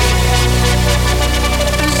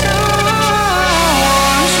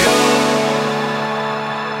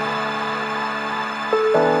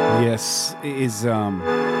 Yes, it is. God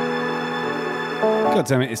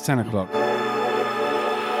damn it, it's 10 o'clock.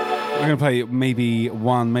 I'm going to play maybe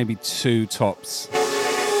one, maybe two tops.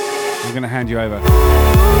 I'm going to hand you over.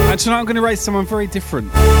 And tonight I'm going to raise someone very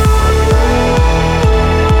different.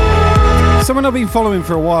 Someone I've been following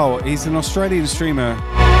for a while. He's an Australian streamer.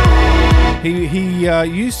 He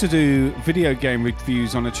used to do video game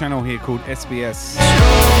reviews on a channel here called SBS.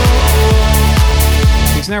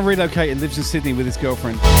 He's now relocated, lives in Sydney with his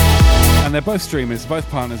girlfriend. And they're both streamers, both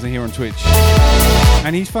partners are here on Twitch.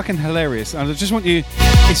 And he's fucking hilarious. And I just want you...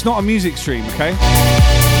 It's not a music stream, okay?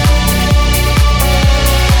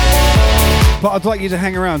 But I'd like you to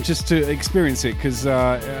hang around just to experience it, because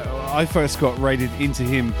I first got raided into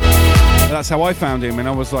him. That's how I found him, and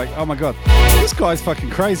I was like, oh my god, this guy's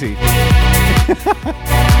fucking crazy.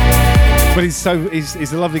 But he's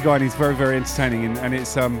a lovely guy, and he's very, very entertaining, and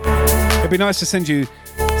it's it'd be nice to send you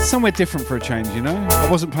somewhere different for a change, you know? I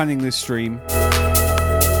wasn't planning this stream.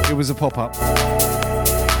 It was a pop-up.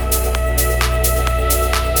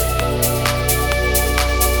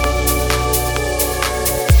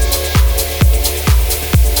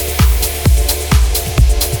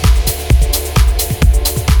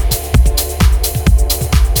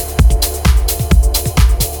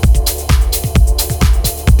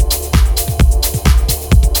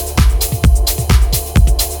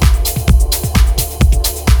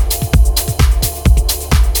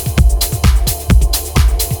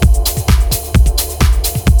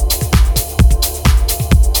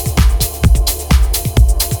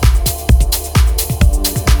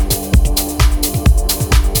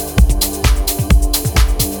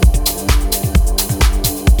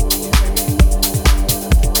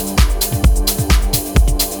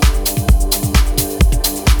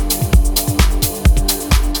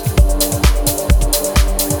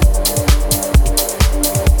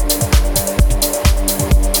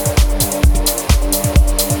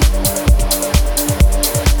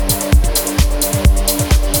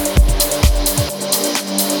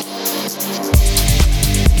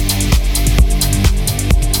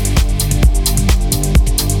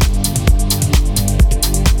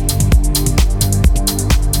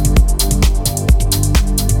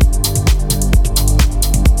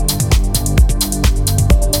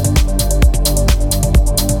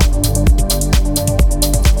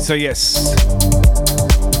 So yes,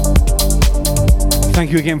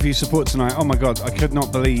 thank you again for your support tonight. Oh my god, I could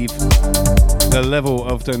not believe the level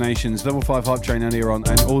of donations. Level 5 Hype Train earlier on,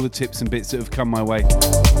 and all the tips and bits that have come my way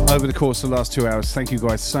over the course of the last 2 hours. Thank you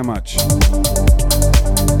guys so much.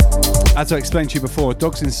 As I explained to you before,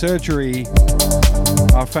 Dog's in surgery,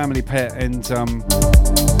 our family pet, and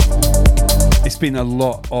it's been a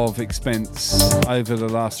lot of expense over the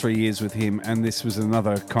last 3 years with him, and this was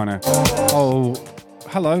another kind of, oh,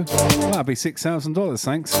 hello, well, that'll be $6,000,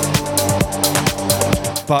 thanks.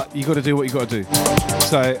 But you got to do what you got to do.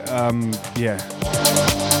 So, yeah,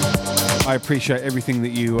 I appreciate everything that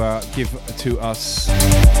you give to us.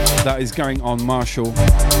 That is going on Marshall.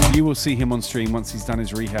 You will see him on stream once he's done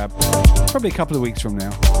his rehab, probably a couple of weeks from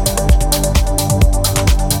now.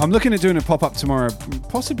 I'm looking at doing a pop-up tomorrow,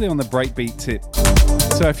 possibly on the breakbeat tip.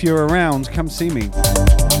 So if you're around, come see me.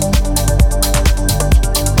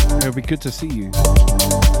 It'll be good to see you.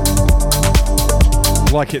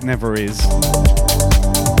 Like it never is.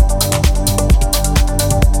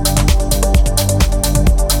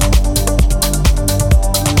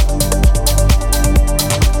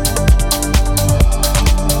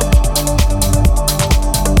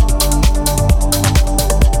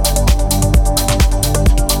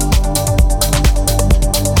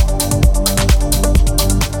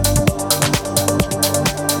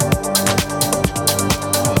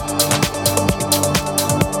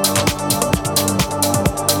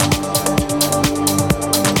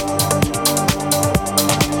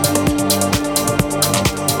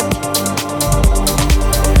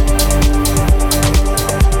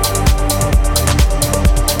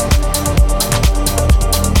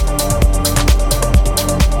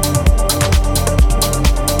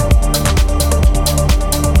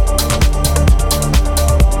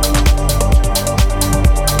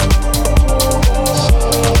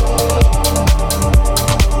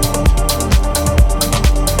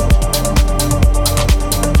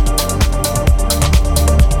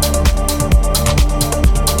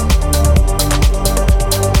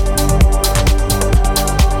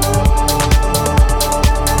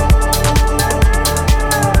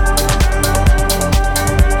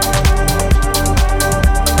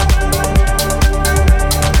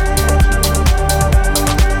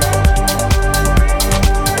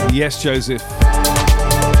 Yes, Joseph.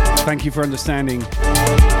 Thank you for understanding.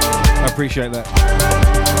 I appreciate that.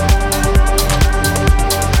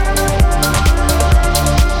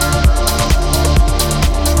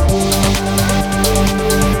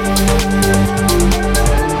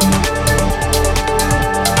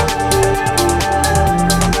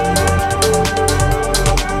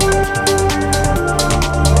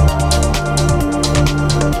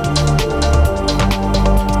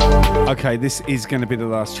 Okay, this is going to be the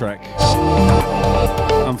last track.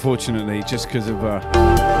 Unfortunately, just because of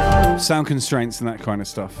sound constraints and that kind of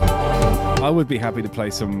stuff. I would be happy to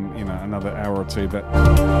play some, another hour or two, but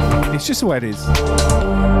it's just the way it is.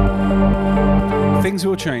 Things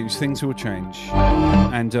will change,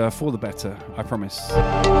 and for the better, I promise.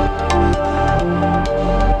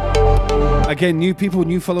 Again, new people,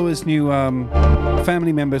 new followers, new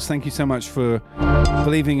family members, thank you so much for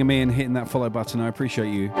believing in me and hitting that follow button. I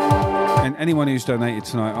appreciate you. And anyone who's donated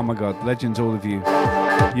tonight, oh my God, legends, all of you.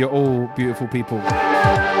 You're all beautiful people.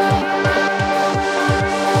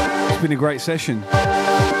 It's been a great session.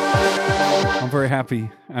 I'm very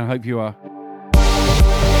happy, and I hope you are.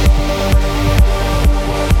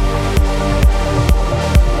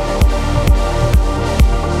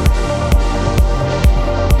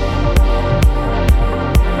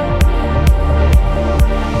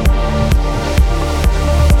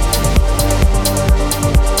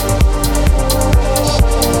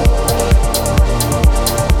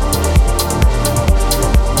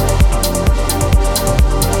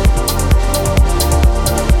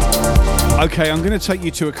 Okay, I'm going to take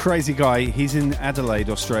you to a crazy guy. He's in Adelaide,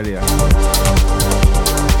 Australia.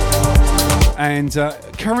 And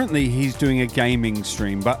currently he's doing a gaming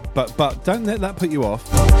stream, but don't let that put you off.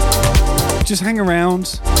 Just hang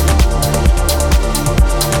around.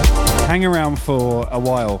 Hang around for a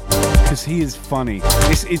while, because he is funny.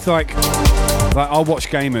 It's like I'll watch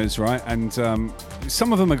gamers, right? And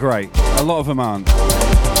some of them are great. A lot of them aren't.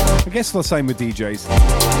 I guess the same with DJs.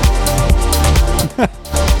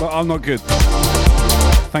 But I'm not good.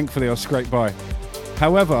 Thankfully, I'll scrape by.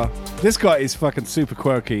 However, this guy is fucking super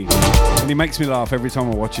quirky, and he makes me laugh every time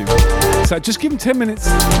I watch him. So just give him 10 minutes.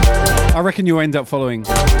 I reckon you'll end up following.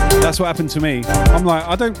 That's what happened to me. I'm like,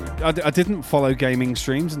 I didn't follow gaming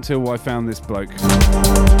streams until I found this bloke.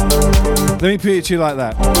 Let me put it to you like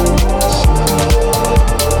that.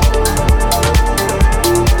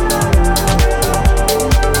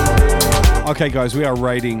 Okay, guys, we are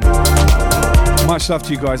raiding. Much love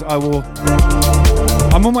to you guys.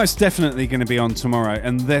 I'm almost definitely going to be on tomorrow,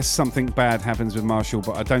 unless something bad happens with Marshall,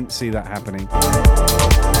 but I don't see that happening.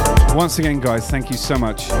 Once again, guys, thank you so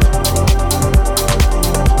much.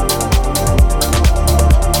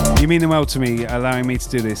 You mean well to me, allowing me to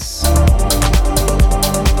do this.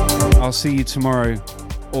 I'll see you tomorrow,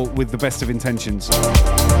 or with the best of intentions.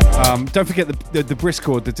 Don't forget the Brisk,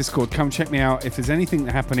 the Discord. Come check me out. If there's anything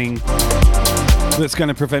happening that's going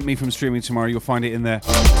to prevent me from streaming tomorrow, you'll find it in there.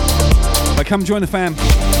 But come join the fam.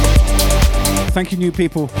 Thank you, new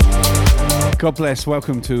people. God bless.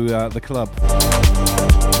 Welcome to the club.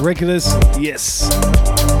 Regulars, yes.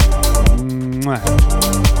 Mwah.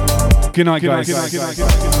 Good night, guys. Good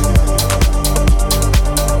night.